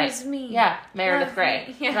 Choose Right. me. Yeah, Meredith Love Grey.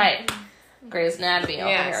 me. Yeah. Right. Grey's Anatomy over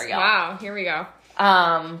Yes. here, y'all. Wow, here we go.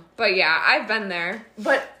 But yeah, I've been there.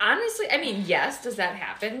 But honestly, I mean, yes, does that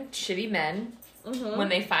happen? Shitty men when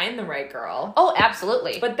they find the right girl. Oh,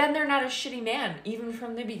 absolutely. But then they're not a shitty man, even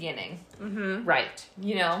from the beginning. Right.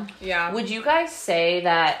 You know? Yeah. Would you guys say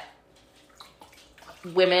that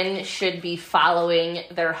women should be following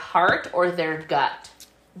their heart or their gut?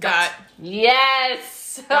 Gut.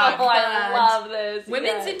 Yes! Gut. Oh, I love this.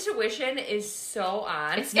 Women's Yes. intuition is so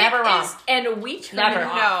on. It's never wrong. And we turn Never. it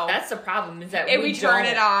off. No. That's the problem, is that If we turn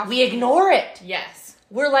don't. it off. We ignore it. Yes.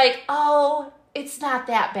 We're like, oh, it's not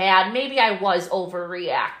that bad. Maybe I was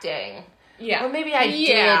overreacting. Yeah. Or maybe I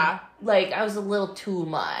Yeah. did, like, I was a little too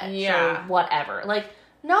much. Yeah. Or whatever. Like,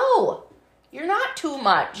 no, you're not too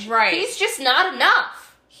much. Right. He's just not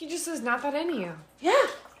enough. He just is not that into you. Yeah.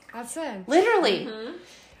 That's it. Literally.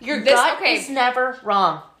 Your This- gut okay. is never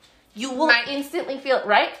wrong. You will instantly feel it,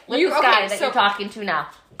 right? With You- this okay, guy that so you're talking to now.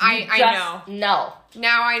 I just know.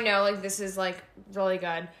 Now I know, like, this is, like, really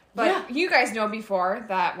good. But Yeah. you guys know before,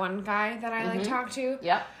 that one guy that I, like, talked to,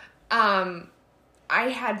 Yep.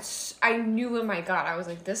 I knew in my gut, I was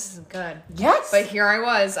like, this isn't good. Yes. But here I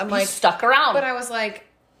was, I'm you like, stuck around. but I was like,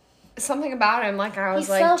 something about him, like, I was He's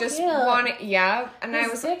like, so just cute. want it, yeah. And I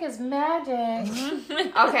His was, dick is magic.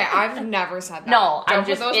 okay, I've never said that. No, Don't I'm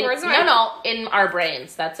just put those in, words in my no, in our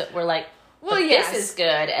brains. That's it. We're like, Well, but yes. this is good,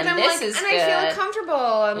 and I'm this like, is and good. I feel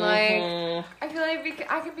comfortable, and Mhm. like, I feel like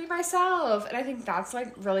I can be myself, and I think that's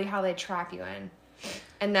like really how they trap you in.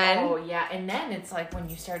 And then, Oh, yeah. And then it's like when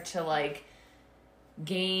you start to, like,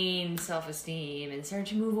 gain self-esteem and start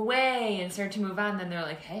to move away and start to move on, then they're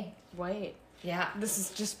like, hey, wait, yeah. this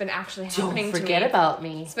has just been actually Don't happening forget to me. about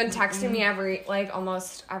me. It's been texting me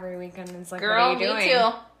almost every weekend. And it's like, Girl, what are you me doing?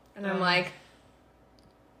 too. And I'm like,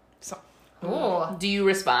 so Ooh. Do you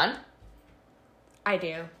respond? I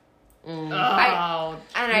do, Oh,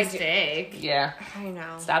 and I do. mistake. Yeah. I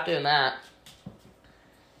know. Stop doing that.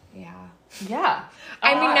 Yeah. Yeah.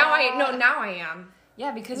 I mean, now I am.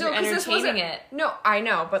 Yeah, because No, you're 'cause this entertaining wasn't- it. No, I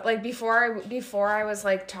know, but like before I was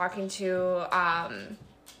like talking to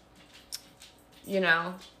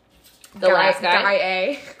The last guy? guy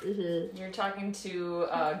A. You're talking to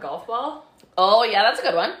golf ball? Oh, yeah, that's a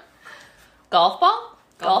good one. Golf ball?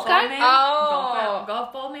 Golf guy? man? Oh.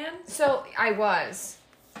 Golf ball man? So I was.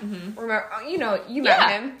 Remember, you met Yeah.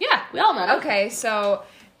 him. Yeah, we all met him. Okay, so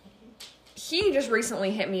he just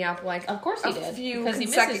recently hit me up like Of course he did, because he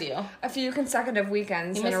misses you. a few consecutive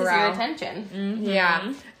weekends He in a misses row. your attention.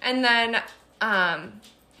 Yeah. And then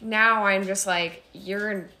now I'm just like,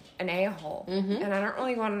 you're an a-hole. And I don't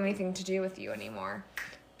really want anything to do with you anymore.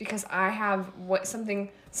 Because I have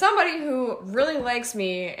somebody who really likes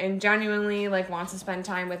me and genuinely like wants to spend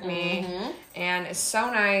time with me and is so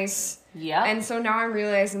nice. Yeah. And so now I'm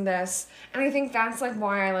realizing this. And I think that's like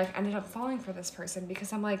why I like ended up falling for this person,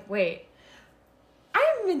 because I'm like, wait,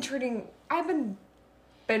 I've been treated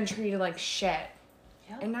like shit.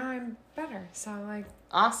 Yep. And now I'm better. So like,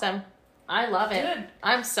 Awesome. I love it. Good.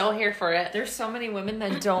 I'm so here for it. There's so many women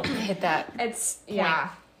that don't hit that, it's yeah.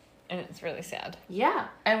 and it's really sad. Yeah.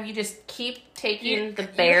 And you just keep taking You- the you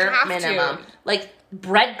bare have minimum. to. Like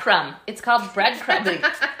breadcrumb. It's called breadcrumbing.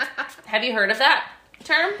 Have you heard of that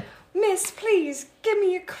term? Miss, please give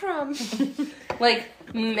me a crumb. Like,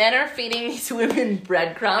 men are feeding these women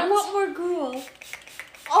breadcrumbs. more gruel.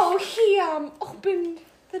 Oh, he opened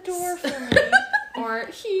the door for me. Or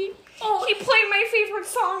he played my favorite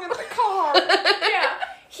song in the car. Yeah.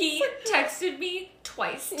 He texted me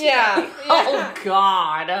twice today. Yeah. Oh,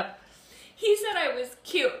 God. He said I was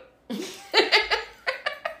cute.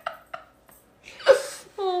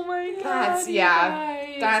 Oh my god.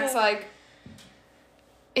 That's like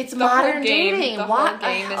It's the modern whole game. dating. The What? whole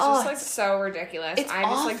game is Oh, just like so ridiculous. it's I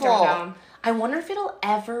just like awful. don't know. I wonder if it'll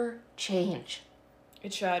ever change.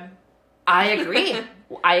 It should. I agree.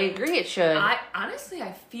 It should. Honestly,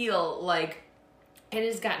 I feel like it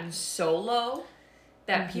has gotten so low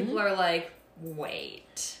that people are like,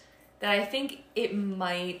 wait. That I think it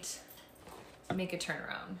might make a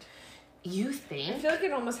turnaround. You think? I feel like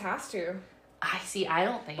it almost has to. I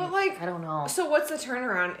don't think. But like, I don't know. So what's the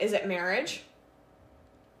turnaround? Is it marriage?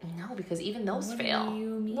 No, because even those What fail. do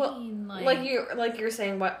you mean? Well, like you're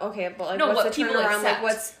saying what? Okay, but like no, what's what the people turnaround? accept. Like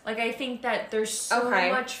what's I think that there's so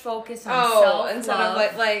much focus on self-love instead of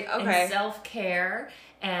like okay, and self-care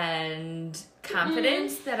and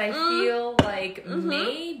confidence that I feel like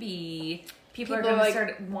maybe people are going to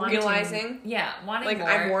start wanting, realizing, wanting like more.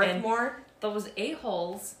 I'm worth and more. Those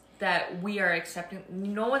a-holes that we are accepting,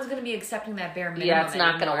 no one's going to be accepting that bare minimum. Yeah, it's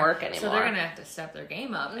not going to work anymore. So they're going to have to step their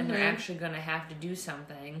game up, and they're actually going to have to do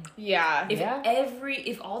something. Yeah.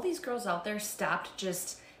 If all these girls out there stopped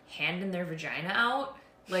just handing their vagina out,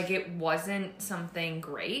 like it wasn't something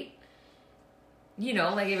great, you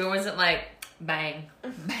know, like if it wasn't like bang,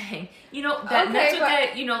 bang, you know, that's what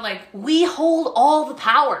that, you know, like we hold all the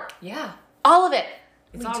power. Yeah. All of it.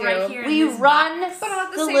 It's all right here. We run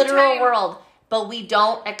the literal world, but we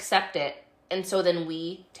don't accept it. And so then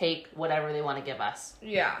we take whatever they want to give us.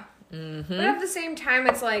 Yeah. But at the same time,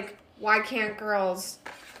 it's like, why can't girls,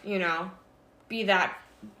 you know, be the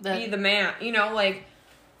man? You know, like,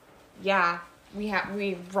 yeah,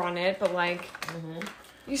 we run it, but like,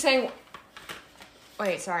 you're saying,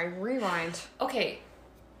 wait, sorry, rewind. Okay.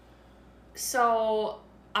 So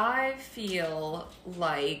I feel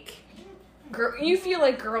like you feel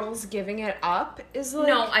like girls giving it up is like...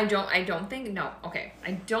 No, I don't think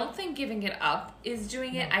giving it up is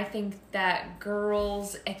doing it. I think that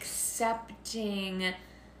girls accepting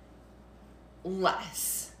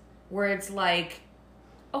less, where it's like,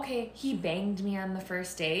 okay, he banged me on the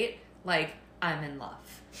first date, like, I'm in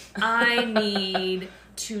love. I need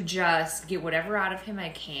to just get whatever out of him I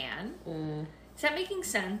can. Is that making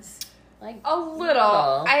sense? Like a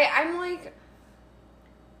little. I'm like...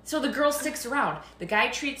 So the girl sticks around. The guy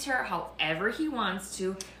treats her however he wants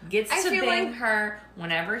to, gets to bang her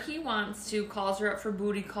whenever he wants to, calls her up for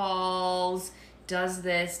booty calls, does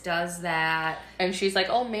this, does that. And she's like,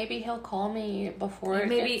 oh, maybe he'll call me before it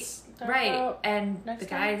gets right. And the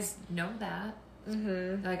guys know that.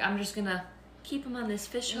 Like, I'm just gonna keep him on this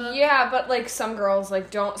fish hook. Yeah, but like some girls like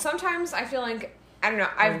don't. Sometimes I feel like, I don't know,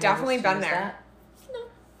 I've definitely been there.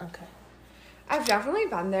 No. Okay. I've definitely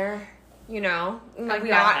been there. You know, like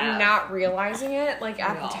not realizing it, like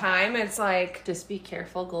at the time, it's like... Just be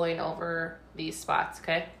careful going over these spots,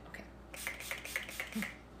 okay? Okay.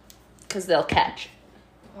 Because they'll catch.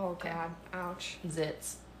 Oh, God. Ouch.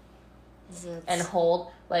 Zits. And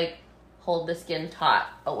hold the skin taut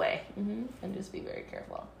away. And just be very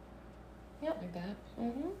careful. Yep. Like that.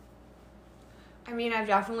 I mean, I've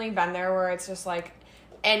definitely been there where it's just like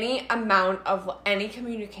any amount of any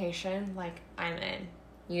communication, like, I'm in.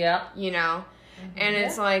 Yeah. You know? And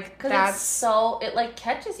it's like, that's so, it like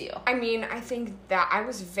catches you. I mean, I think that I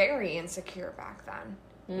was very insecure back then.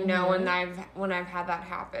 You know, when I've had that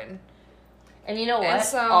happen. And you know what? And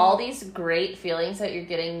so, all these great feelings that you're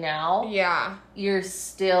getting now, you're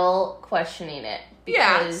still questioning it.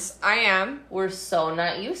 Because I am. We're so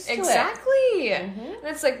not used to it. Exactly. And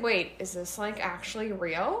it's like, wait, is this like actually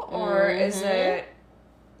real? Or is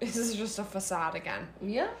this just a facade again?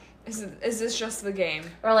 Yeah. Is this just the game?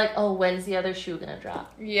 Or like, oh, when's the other shoe gonna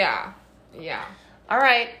drop? Yeah. All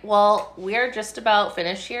right. Well, we are just about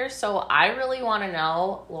finished here, so I really want to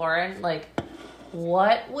know, Lauren, like,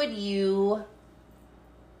 what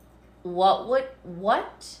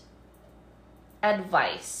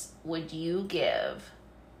advice would you give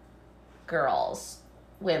girls,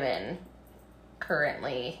 women,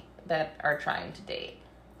 currently that are trying to date?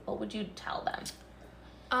 What would you tell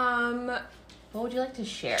them? What would you like to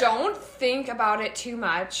share? Don't think about it too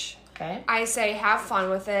much. Okay. I say have fun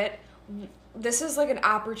with it. This is like an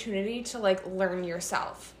opportunity to like learn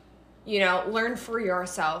yourself. You know, learn for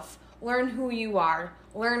yourself. Learn who you are.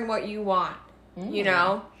 Learn what you want. You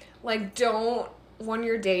know? Like when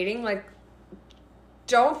you're dating, like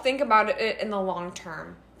don't think about it in the long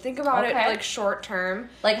term. Think about it like short term.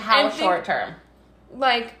 Like how short term?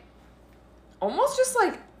 Like almost just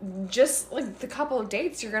like the couple of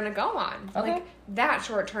dates you're gonna go on. Okay. Like that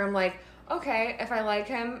short term, like, okay, if I like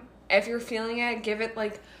him, if you're feeling it, give it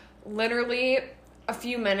like literally a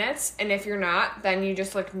few minutes, and if you're not, then you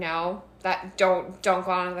just like no, that don't go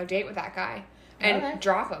on another date with that guy. And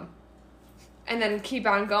drop him. And then keep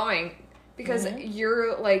on going. Because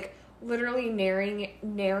you're like literally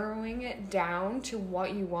narrowing it down to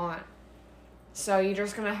what you want. So you're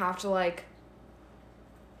just gonna have to like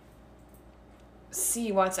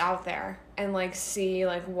see what's out there and, like, see,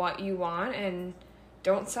 like, what you want and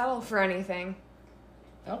don't settle for anything.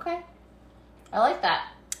 Okay. I like that.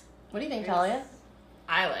 What do you think, Talia?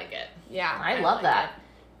 I like it. Yeah. I love that.